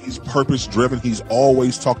know that he's purpose driven. He's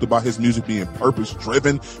always talked about his music being purpose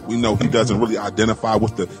driven. We know he doesn't really identify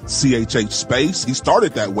with the CHH space. He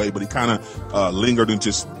started that way, but he kind of lingered in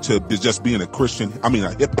just being a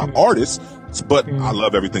hip hop artist. But I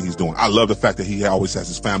love everything he's doing. I love the fact that he always has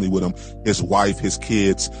his family with him, his wife, his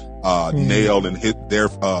kids, Nail and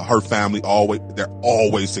her family. They're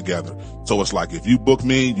always together. So it's like, if you book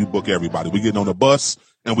me, you book everybody. We getting on a bus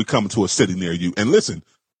and we come to a city near you. And listen,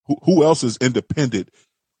 who else is independent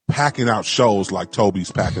packing out shows like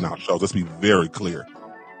Toby's packing out shows? Let's be very clear.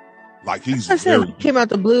 Like, came out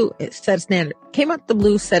the blue, it set a standard. Came out the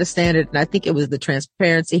blue, set a standard. And I think it was the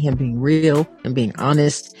transparency, him being real and being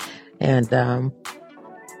honest. And,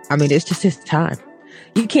 it's just his time.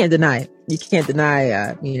 You can't deny it. You can't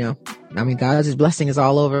deny, God's blessing is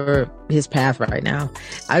all over his path right now.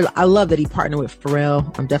 I love that he partnered with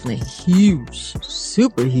Pharrell. I'm definitely a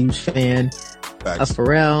super huge fan of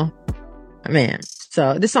Pharrell. Man.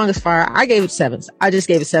 So this song is fire. I gave it 7s. I just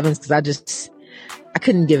gave it 7s because I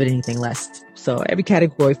couldn't give it anything less. So every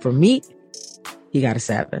category for me, he got a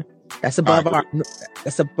 7. That's above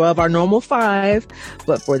our normal 5.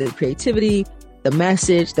 But for the creativity, the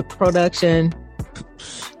message, the production,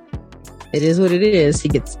 it is what it is. He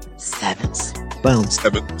gets 7s. Boom.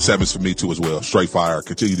 7s for me too as well. Straight fire.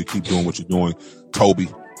 Continue to keep doing what you're doing, Toby,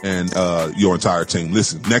 and your entire team.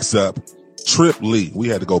 Listen, next up, Trip Lee. We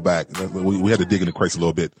had to go back. We had to dig in the crates a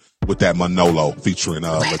little bit with that Manolo featuring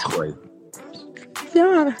Lecrae. If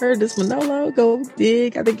y'all haven't heard this Manolo, go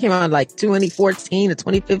dig. I think it came out in like 2014 or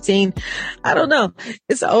 2015. I don't know.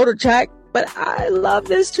 It's an older track, but I love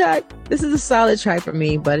this track. This is a solid track for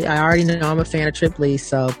me, but I already know I'm a fan of Trip Lee,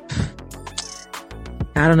 so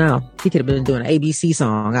I don't know. He could have been doing an ABC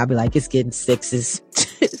song. I'd be like, it's getting 6s.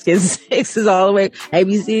 It's getting 6s all the way.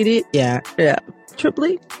 ABC'd it. Yeah. Trip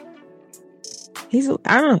Lee.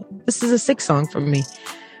 I don't know. This is a 6 song for me.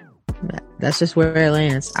 That's just where it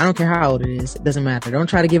lands. I don't care how old it is. It doesn't matter. Don't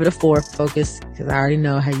try to give it a 4, Focus, because I already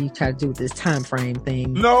know how you try to do this time frame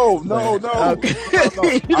thing. No. Okay.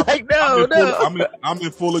 I'm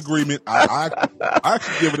in full agreement. I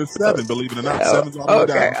actually give it a 7, believe it or not. 7's all the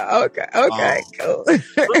way down. Okay, cool.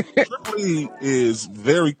 Trip Lee is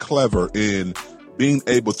very clever in being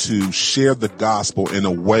able to share the gospel in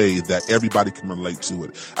a way that everybody can relate to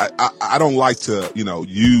it. I don't like to,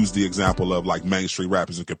 use the example of like mainstream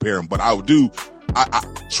rappers and compare them, but I do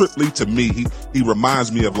Trip Lee, to me, he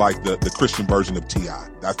reminds me of like the Christian version of T.I.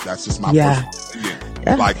 That's just my personal opinion.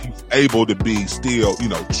 Yeah. Like, he's able to be still,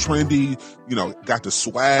 trendy, got the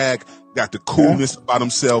swag, got the coolness about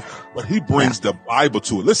himself, but he brings the Bible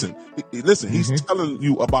to it. Listen, he's telling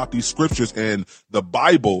you about these scriptures and the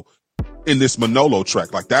Bible in this Manolo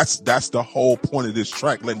track. Like, that's the whole point of this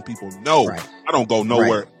track, letting people know I don't go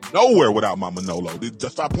nowhere without my Manolo.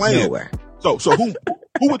 Just stop playing. Nowhere. So who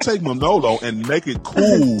would take Manolo and make it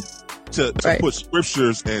cool to put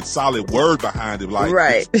scriptures and solid word behind it? Like,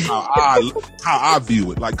 how I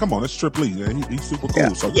view it. Like, come on, it's Trip Lee, man. He's super cool.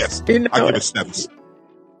 Yeah. So yes, I give it sevens.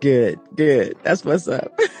 Good. That's what's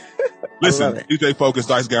up. Listen, DJ Focus,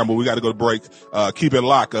 Dice Gamble, we got to go to break. Keep it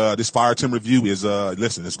locked. This Fire Team review is,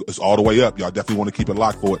 it's all the way up. Y'all definitely want to keep it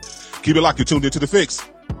locked for it. Keep it locked. You're tuned into The Fix.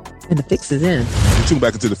 And The Fix is in. You tune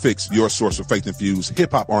back into The Fix, your source of faith-infused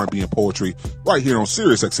hip-hop, R&B, and poetry, right here on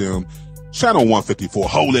Sirius XM, Channel 154,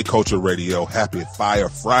 Holy Culture Radio. Happy Fire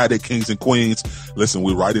Friday, Kings and Queens. Listen,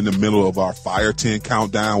 we're right in the middle of our Fire 10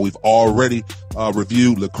 countdown. We've already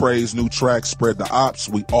reviewed Lecrae's new track, Spread the Ops.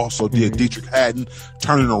 We also did Dietrich Haddon,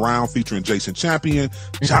 Turning Around, featuring Jason Champion.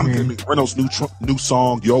 Jonathan McReynolds' new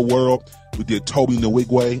song, Your World. We did Toby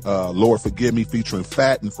Nwigwe, Lord Forgive Me, featuring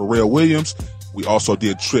Fat and Pharrell Williams. We also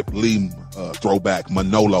did Trip Lee throwback,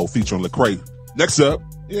 Manolo, featuring Lecrae. Next up,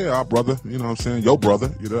 our brother, you know what I'm saying? Your brother,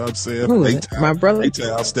 you know what I'm saying? My brother.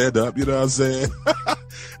 A-Town, stand up, you know what I'm saying?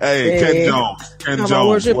 Hey, Ken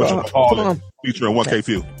Jones, Worshipaholic, featuring 1K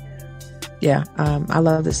Few. Yeah, I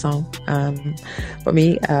love this song. For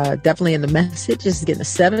me, definitely in the message, it's getting a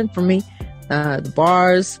 7 for me. The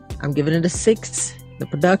bars, I'm giving it a 6. The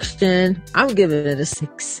production, I'm giving it a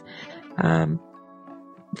 6.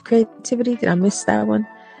 Creativity, did I miss that one?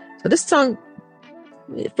 So this song,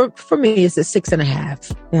 for me, it's a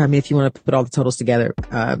 6.5. Yeah, I mean, if you want to put all the totals together,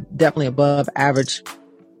 definitely above average.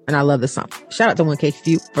 And I love this song. Shout out to 1K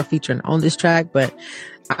Few for featuring on this track. But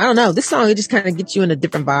I don't know, this song, it just kind of gets you in a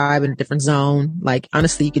different vibe, in a different zone. Like,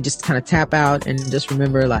 honestly, you could just kind of tap out and just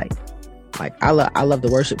remember, like I love the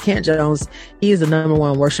worship. Kent Jones, he is the number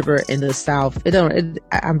one worshiper in the South.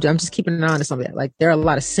 I'm just keeping an eye on something. Like, there are a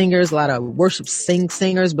lot of singers, a lot of worship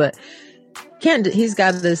singers, but Kent, he's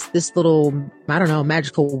got this little, I don't know,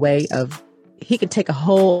 magical way of, he can take a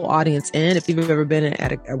whole audience in. If you've ever been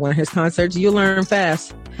at one of his concerts, you learn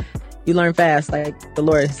fast. Like, the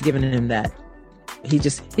Lord has given him that. He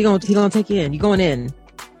gonna take you in. You're going in.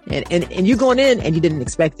 And you're going in and you didn't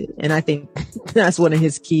expect it. And I think that's one of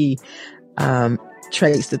his key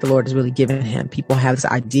traits that the Lord has really given him. People have this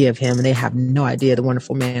idea of him and they have no idea the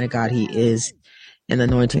wonderful man of God he is and the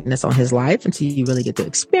anointing that's on his life until you really get to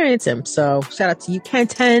experience him. So shout out to you,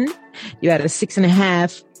 Kenton. You had a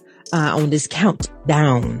 6.5 on this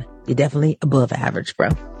countdown. You're definitely above average, bro.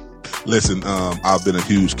 Listen, I've been a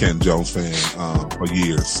huge Ken Jones fan for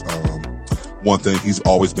years. One thing, he's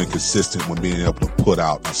always been consistent when being able to put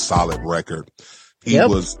out a solid record. He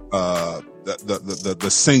was the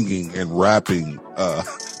singing and rapping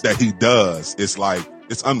that he does. It's like,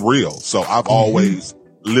 it's unreal. So I've always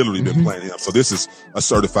literally been playing him. So this is a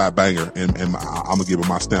certified banger, and I'm gonna give him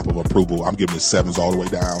my stamp of approval. I'm giving it 7s all the way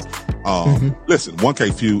down. Listen,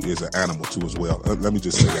 1K Few is an animal too as well. Let me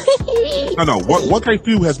just say that. No, 1K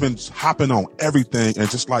Few has been hopping on everything,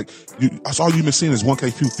 and just like that's all you've been seeing is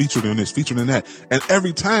 1K Few featured in this, featured in that, and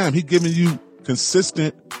every time he giving you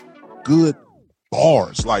consistent, good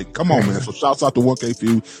bars. Like, come on, man. So shouts out to 1K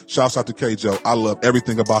Few, shouts out to K-Joe. I love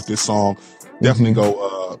everything about this song. Definitely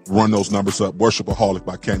go run those numbers up. Worshipaholic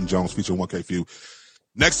by Kenton Jones featuring 1K Few.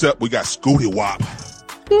 Next up, we got Scooty Wop.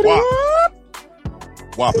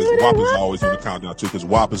 WAP is always on the countdown too, because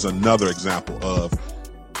WAP is another example of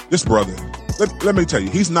this brother. Let me tell you,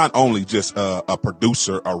 he's not only just a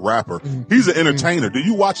producer, a rapper, he's an entertainer. Do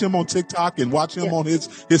you watch him on TikTok and watch him on his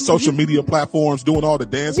social media platforms doing all the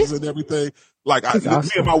dances and everything? Like, me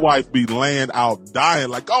and my wife be laying out dying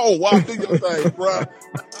like, oh, WAP, do your thing, bro.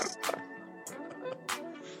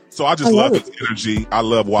 So I just love his energy. I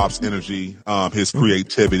love WAP's energy, his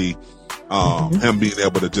creativity, him being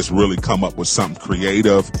able to just really come up with something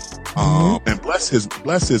creative. And bless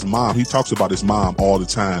his mom. He talks about his mom all the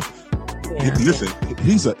time. Yeah. Listen,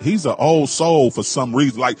 he's an old soul for some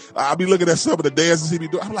reason. Like, I'll be looking at some of the dances he be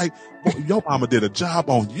doing. I'm like, your mama did a job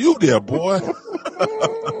on you there, boy.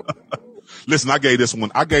 Listen, I gave this one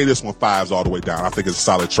 5s all the way down. I think it's a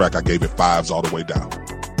solid track. I gave it 5s all the way down.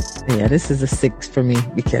 Yeah, this is a 6 for me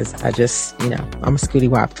because I just, I'm a Scooty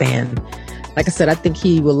Wop fan. Like I said, I think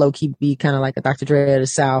he will low-key be kind of like a Dr. Dre of the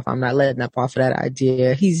South. I'm not letting up off of that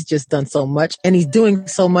idea. He's just done so much and he's doing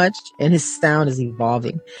so much and his sound is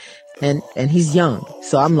evolving and he's young.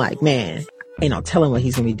 So I'm like, man, ain't no telling what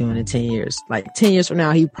he's going to be doing in 10 years. Like 10 years from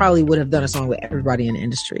now, he probably would have done a song with everybody in the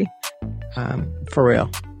industry. For real.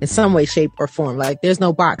 In some way, shape, or form. Like there's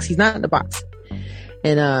no box. He's not in the box.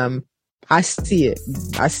 And I see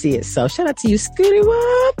it. So shout out to you, Scooty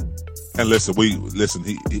Wop. And listen,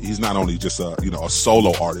 he's not only just a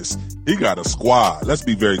solo artist. He got a squad. Let's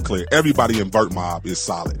be very clear. Everybody in Vert Mob is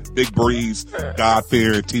solid. Big Breeze,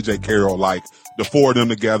 God-fearing, TJ Carroll, like the four of them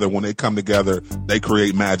together, when they come together, they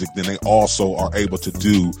create magic. Then they also are able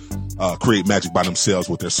to create magic by themselves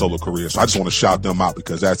with their solo career. So I just want to shout them out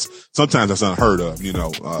because sometimes that's unheard of,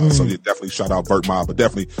 So yeah, definitely shout out Vert Mob, but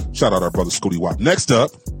definitely shout out our brother Scooty Wop. Next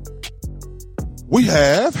up, we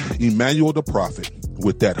have Emmanuel the Prophet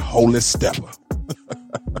with that Holy Stepper.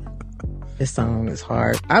 This song is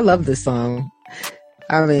hard. I love this song.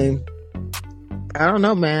 I mean, I don't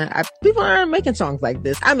know, man. People aren't making songs like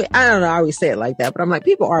this. I mean, I don't know. I always say it like that, but I'm like,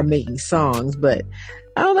 people are making songs, but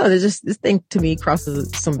I don't know. There's just this thing to me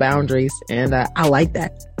crosses some boundaries, and I like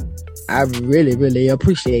that. I really, really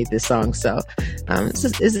appreciate this song. So,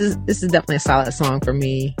 this is definitely a solid song for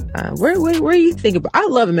me. Where do you think about? I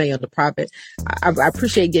love Emmanuel the Prophet. I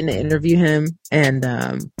appreciate getting to interview him and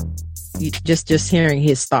just hearing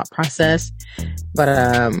his thought process. But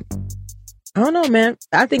I don't know, man.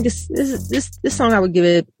 I think this song I would give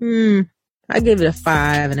it. I give it a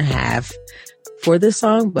 5.5 for this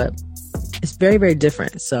song, but it's very, very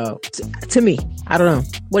different. So to me, I don't know.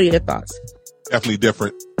 What are your thoughts? Definitely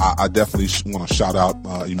different. I definitely want to shout out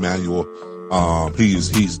Emmanuel.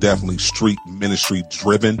 He's definitely street ministry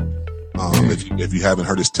driven. If you haven't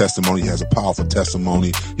heard his testimony, he has a powerful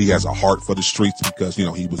testimony. He has a heart for the streets because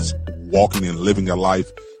he was walking and living a life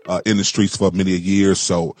in the streets for many years.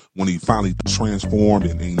 So when he finally transformed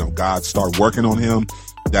and God started working on him,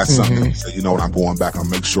 that's something that he said, I'm going back and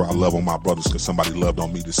make sure I love on my brothers because somebody loved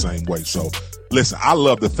on me the same way. So listen, I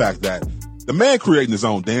love the fact that the man creating his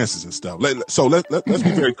own dances and stuff. So let's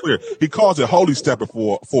be very clear. He calls it Holy Stepper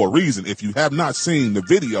for a reason. If you have not seen the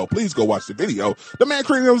video, please go watch the video. The man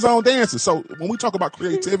created his own dances. So when we talk about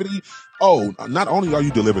creativity, not only are you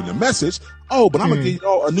delivering the message, but I'm going to give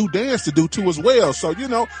you a new dance to do too as well. So,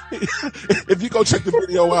 if you go check the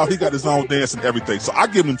video out, he got his own dance and everything. So I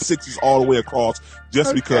give him 6s all the way across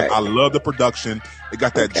just because I love the production. It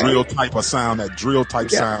got that drill type of sound,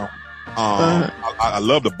 sound. I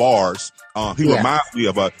love the bars. He reminds me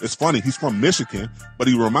of it's funny, he's from Michigan, but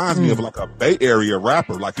he reminds me of like a Bay Area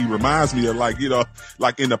rapper. Like he reminds me of like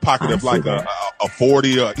in the pocket of like a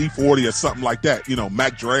 40 or E40 or something like that,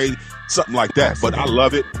 Mac Dre, something like that. But I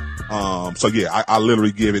love it. So yeah, I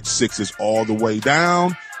literally give it 6s all the way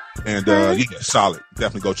down. And solid.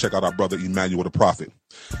 Definitely go check out our brother Emmanuel the Prophet.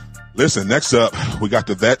 Listen, next up, we got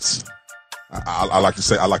the vets. I like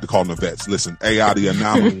to call them the vets. Listen, AI the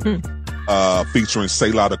Anomaly, featuring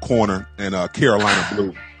Selah the Corner and Carolina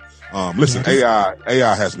Blue. Listen,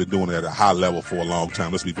 AI has been doing it at a high level for a long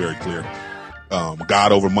time. Let's be very clear.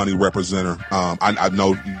 God Over Money representative. I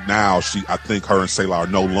know now I think her and Selah are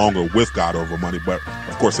no longer with God Over Money, but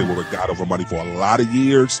of course they were with God Over Money for a lot of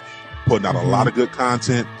years, putting out a lot of good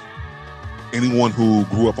content. Anyone who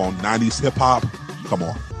grew up on 90s hip hop, come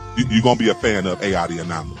on, you're going to be a fan of AI the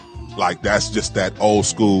Anomaly. Like that's just that old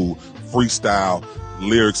school freestyle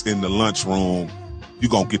lyrics in the lunchroom. You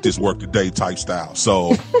gonna get this work today type style.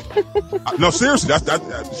 So no, seriously,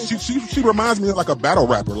 she reminds me of like a battle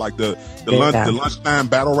rapper, like the lunchtime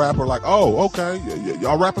battle rapper. Like, okay,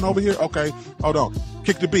 y'all rapping over here? Okay, hold on,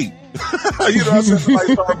 kick the beat. You know what I'm saying? Like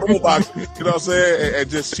start boombox. You know what I'm saying? And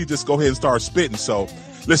she just go ahead and start spitting. So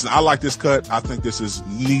listen, I like this cut. I think this is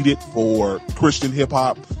needed for Christian hip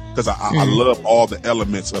hop. Because I love all the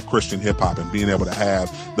elements of Christian hip hop and being able to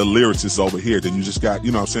have the lyricists over here. Then you just got,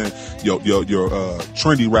 your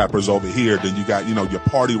trendy rappers over here. Then you got, your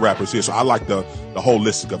party rappers here. So I like the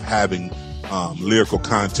holistic of having lyrical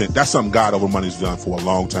content. That's something God Over Money's done for a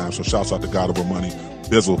long time. So shouts out to God Over Money.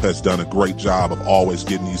 Bizzle has done a great job of always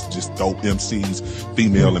getting these just dope MCs,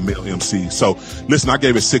 female and male MCs. So listen, I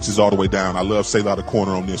gave it 6s all the way down. I love Selah the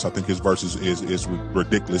Corner on this. I think his verses is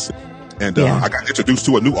ridiculous. And I got introduced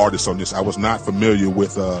to a new artist on this. I was not familiar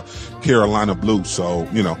with Carolina Blue, so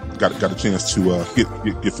got a chance to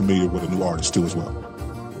get familiar with a new artist too as well.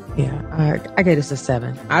 Yeah, I gave this a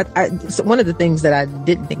 7. So one of the things that I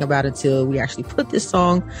didn't think about until we actually put this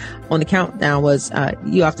song on the countdown was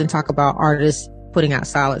you often talk about artists putting out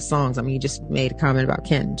solid songs. I mean, you just made a comment about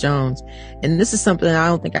Kenton Jones, and this is something I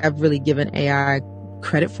don't think I've really given AI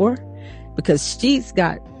credit for, because she's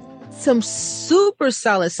got some super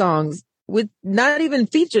solid songs with not even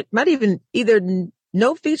either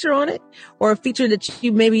no feature on it or a feature that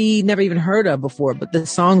you maybe never even heard of before, but the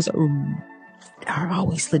songs are are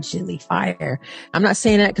always legitimately fire. I'm not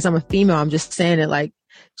saying that because I'm a female. I'm just saying it like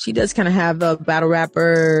she does kind of have a battle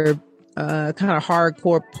rapper, kind of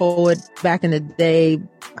hardcore poet back in the day.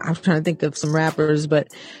 I'm trying to think of some rappers,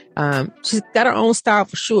 but she's got her own style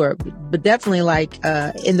for sure. But definitely like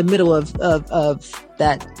in the middle of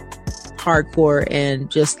that hardcore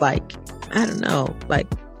and just like, I don't know, like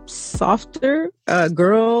softer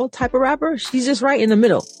girl type of rapper. She's just right in the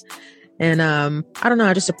middle. And I don't know,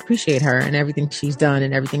 I just appreciate her and everything she's done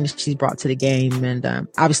and everything that she's brought to the game. And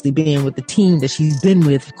obviously being with the team that she's been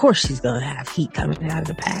with, of course she's going to have heat coming out of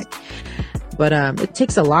the pack. But it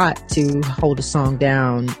takes a lot to hold a song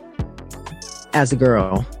down as a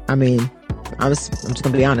girl. I mean, I'm just going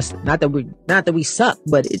to be honest. Not that we suck,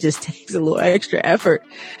 but it just takes a little extra effort,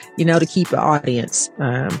 you know, to keep the audience.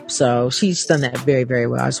 So she's done that very, very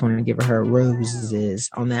well. I just wanted to give her roses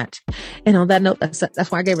on that. And on that note,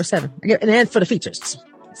 that's why I gave her 7. And then for the features.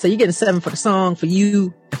 So you get a 7 for the song, for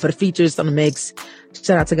you, and for the features on the mix.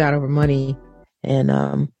 Shout out to God Over Money.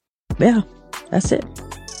 And yeah, that's it.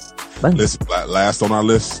 Listen, last on our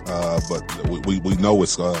list, but we know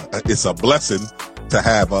it's a blessing to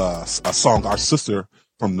have a song our sister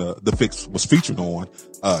from the Fix was featured on,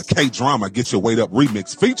 K-Drama Get Your Weight Up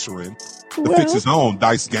remix featuring the Fix's own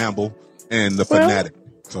Dice Gamble and the Fanatic.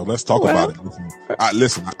 So let's talk about it.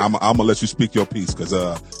 Listen, I'm gonna let you speak your piece because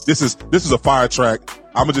this is a fire track.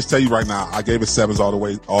 I'm gonna just tell you right now, I gave it 7s all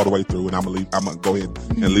the way through, and I'm gonna go ahead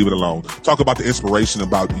and leave it alone. Talk about the inspiration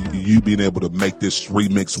about you being able to make this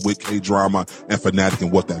remix with K-Drama and Fanatic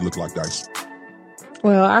and what that looked like, Dice.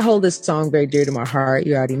 Well, I hold this song very dear to my heart.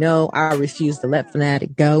 You already know I refuse to let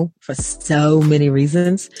Fanatic go for so many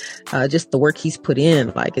reasons. Just the work he's put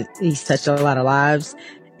in, like he's touched a lot of lives.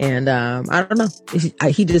 And I don't know,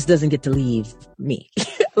 he just doesn't get to leave me.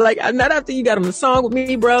 Like, not after you got him a song with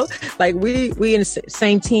me, bro. Like we in the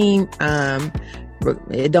same team.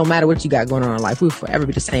 It don't matter what you got going on in life. We'll forever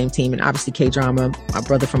be the same team. And obviously K-Drama, my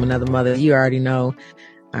brother from another mother, you already know.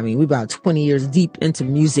 I mean, we're about 20 years deep into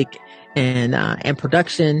music and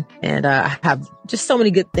production. And I have just so many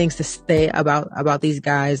good things to say about these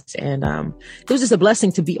guys. And it was just a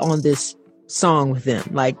blessing to be on this song with them.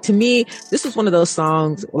 Like, to me, this was one of those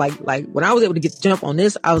songs, like when I was able to jump on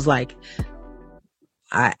this, I was like,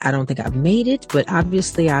 I don't think I've made it, but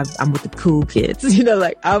obviously I'm with the cool kids, you know,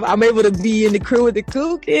 like I'm able to be in the crew with the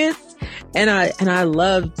cool kids. And I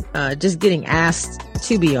loved, just getting asked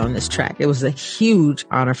to be on this track. It was a huge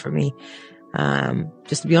honor for me,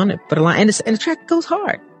 just to be on it. But and the track goes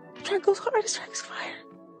hard. The track goes hard. This track is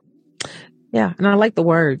fire. Yeah. And I like the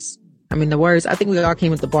words. I mean, the words, I think we all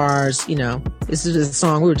came with the bars, you know, this is a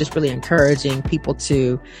song we were just really encouraging people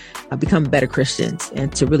to become better Christians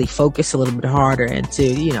and to really focus a little bit harder and to,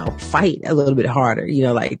 you know, fight a little bit harder, you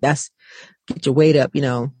know, like get your weight up, you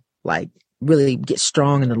know, like really get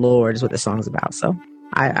strong in the Lord is what the song's about. So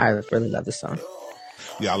I really love this song.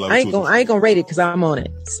 Yeah, I love it. I ain't gonna rate it because I'm on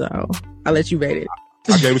it. So I'll let you rate it.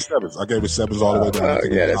 I gave it 7s. I gave it 7s all the way down.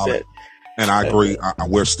 Yeah, that's it. And I agree.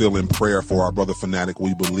 We're still in prayer for our brother Fanatic.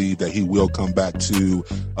 We believe that he will come back to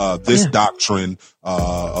this doctrine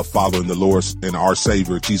of following the Lord and our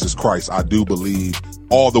Savior, Jesus Christ. I do believe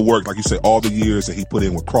all the work, like you said, all the years that he put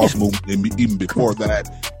in with Cross Movement, and even before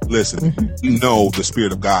that, listen, you know the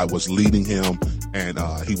Spirit of God was leading him, and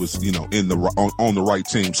he was, you know, on the right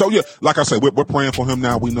team. So yeah, like I said, we're praying for him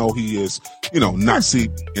now. We know he is, you know, not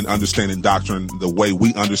seeking and understanding doctrine the way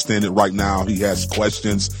we understand it right now. He has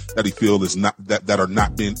questions that he feels is not that are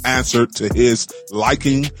not being answered to his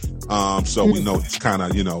liking. So we know he's kind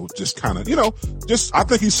of, you know, I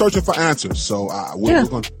think he's searching for answers. So we're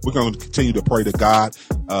going to continue to pray that God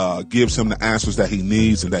gives him the answers that he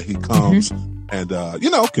needs and that he comes and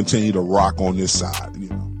you know, continue to rock on this side. You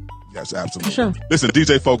know, yes, absolutely. Sure. Listen,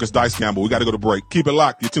 DJ Focus, Dice Gamble. We got to go to break. Keep it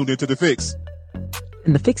locked. You're tuned into The Fix.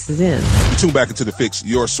 And The Fix is in. You tune back into The Fix,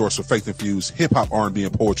 your source for faith-infused hip-hop, R&B,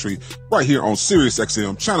 and poetry, right here on Sirius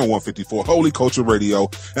XM, Channel 154, Holy Culture Radio.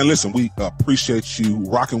 And listen, we appreciate you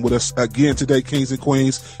rocking with us again today, kings and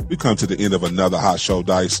queens. We come to the end of another hot show,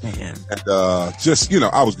 Dice. Man. And just, you know,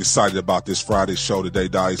 I was excited about this Friday show today,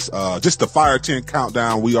 Dice. Just the Fire 10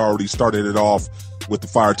 countdown. We already started it off with the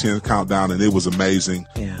Fire 10 countdown, and it was amazing.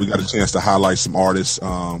 Yeah. We got a chance to highlight some artists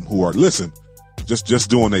who are, listen, just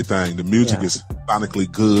doing their thing. The music is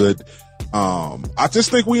sonically good. I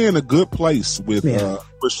just think we're in a good place with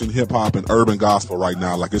Christian hip hop and urban gospel right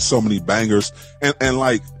now. Like, there's so many bangers, and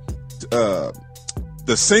like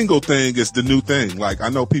the single thing is the new thing. Like, I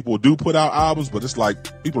know people do put out albums, but it's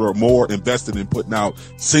like people are more invested in putting out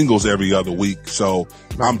singles every other week. So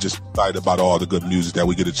I'm just excited about all the good music that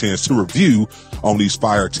we get a chance to review on these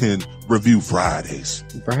Fire 10 Review Fridays.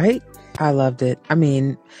 Right. I loved it. I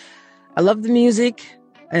mean, I love the music.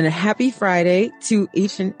 And a happy Friday to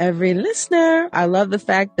each and every listener. I love the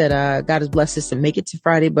fact that God has blessed us to make it to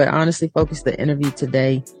Friday, but honestly, focus the interview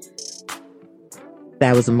today.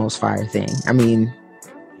 That was the most fire thing. I mean,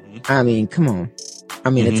 come on. I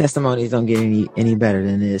mean, the testimonies don't get any better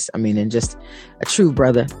than this. I mean, and just a true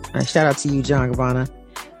brother. Shout out to you, John Gabbana.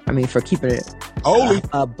 I mean, for keeping it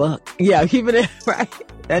a buck. Yeah, keeping it right.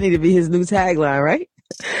 That need to be his new tagline, right?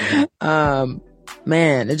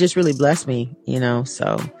 Man, it just really blessed me,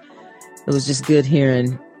 so it was just good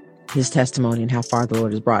hearing his testimony and how far the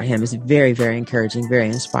Lord has brought him. It's very, very encouraging, very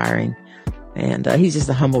inspiring. And he's just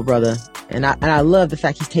a humble brother. And I love the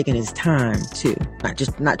fact he's taking his time too.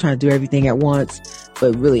 Not trying to do everything at once,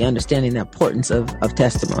 but really understanding the importance of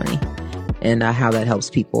testimony and how that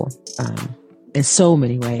helps people in so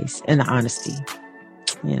many ways. And the honesty,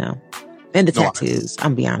 and the tattoos.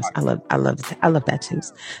 I'm be honest. I love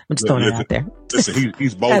tattoos. I'm just throwing it out there. Listen,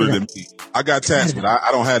 he's bolder than me. I got tats, but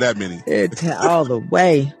I don't have that many. All the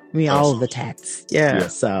way. All of the tats. Yeah.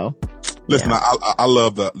 So. Listen, I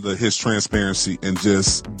love his transparency and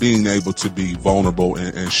just being able to be vulnerable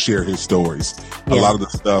and share his stories. Yeah. A lot of the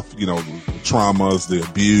stuff, the traumas, the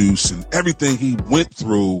abuse, and everything he went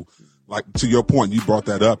through. Like, to your point, you brought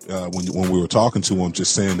that up when we were talking to him,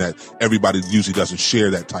 just saying that everybody usually doesn't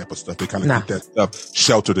share that type of stuff. They kind of keep that stuff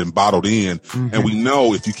sheltered and bottled in. Mm-hmm. And we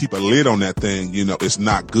know if you keep a lid on that thing, it's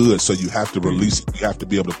not good. So you have to release it. You have to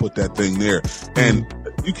be able to put that thing there. And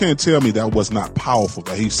you can't tell me that was not powerful.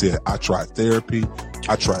 That he said, I tried therapy,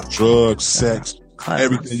 I tried drugs, sex,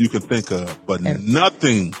 everything you can think of, but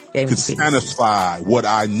nothing could satisfy what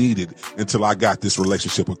I needed until I got this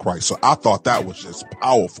relationship with Christ. So I thought that was just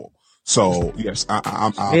powerful. So yes, I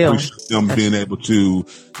appreciate them being able to,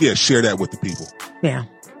 share that with the people. Yeah.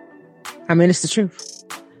 I mean, it's the truth.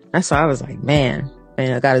 That's why I was like, man,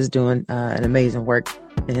 God is doing an amazing work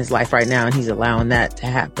in his life right now, and he's allowing that to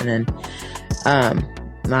happen.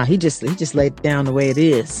 And he just laid it down the way it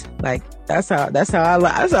is. Like, that's how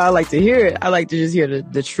I like to hear it. I like to just hear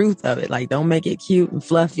the truth of it. Like, don't make it cute and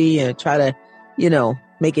fluffy and try to,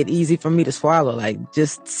 make it easy for me to swallow. Like,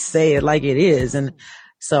 just say it like it is. And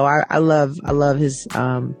so I love his,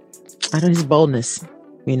 his boldness,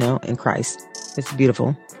 in Christ. It's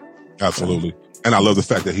beautiful. Absolutely. And I love the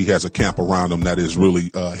fact that he has a camp around him that is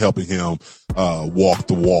really helping him walk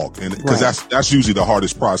the walk. And because that's usually the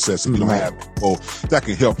hardest process. If you don't have people that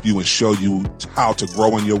can help you and show you how to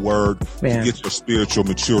grow in your word, to get your spiritual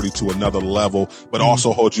maturity to another level, but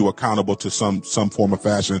also hold you accountable to some form of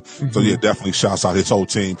fashion. So definitely shouts out his whole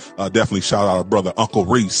team. Definitely shout out our brother, Uncle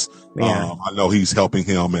Reese. I know he's helping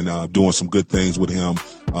him and doing some good things with him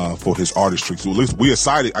for his artistry. So we're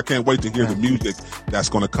excited. I can't wait to hear the music that's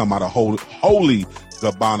going to come out of Holy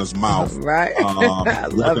Gabbana's mouth. Right.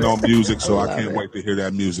 Working on music, so I can't wait to hear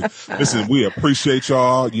that music. Listen, we appreciate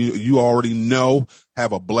y'all. You already know.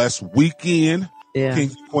 Have a blessed weekend. Yeah.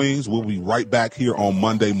 Kings and Queens, we'll be right back here on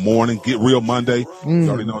Monday morning. Get Real Monday. You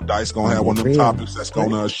already know Dice gonna have one of them topics that's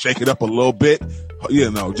gonna shake it up a little bit.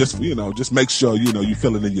 Just make sure, you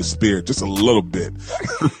feel it in your spirit just a little bit.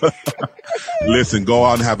 Listen, go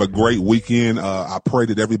out and have a great weekend. I pray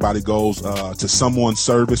that everybody goes to someone's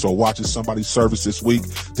service or watches somebody's service this week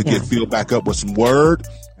to get filled back up with some word.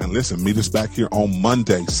 And listen, meet us back here on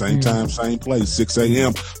Monday, same time, same place, 6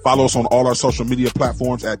 a.m. Follow us on all our social media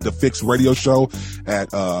platforms at The Fix Radio Show,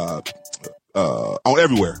 at on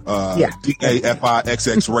everywhere.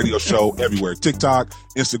 DAFIXX Radio Show everywhere. TikTok,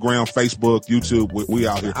 Instagram, Facebook, YouTube. We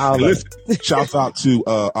out here. And listen, shouts out to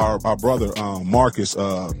our brother Marcus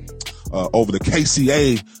over the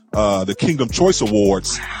KCA, the Kingdom Choice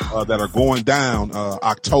Awards that are going down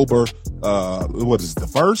October. What is it? The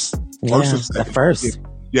 1st? The 1st.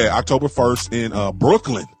 Yeah, October 1st in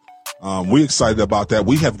Brooklyn. We're excited about that.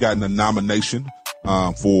 We have gotten a nomination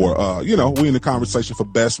for we're in the conversation for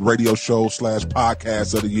best radio show /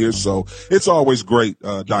 podcast of the year. So it's always great,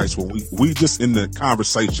 Dice, when we just in the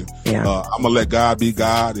conversation. I'm gonna let God be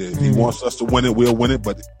God. If he wants us to win it, we'll win it.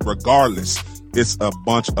 But regardless, it's a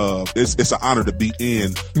bunch of, it's an honor to be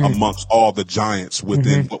in amongst all the giants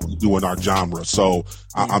within what we do in our genre. So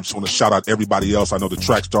I'm just want to shout out everybody else. I know the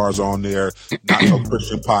Track Stars are on there, Not So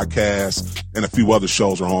Christian Podcast, and a few other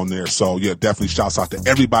shows are on there. So yeah, definitely shouts out to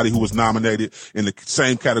everybody who was nominated in the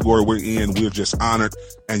same category we're in. We're just honored.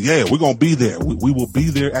 And yeah, we're going to be there. We will be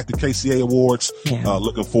there at the KCA Awards.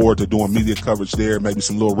 Looking forward to doing media coverage there, maybe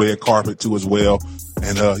some little red carpet too as well.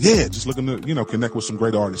 And just looking to, connect with some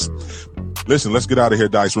great artists. Listen, let's get out of here,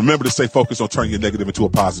 Dice. Remember to stay focused on turning your negative into a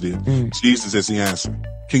positive. Jesus is the answer.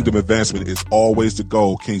 Kingdom advancement is always the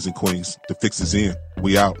goal, kings and queens. The fix is in.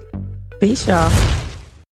 We out. Peace, y'all.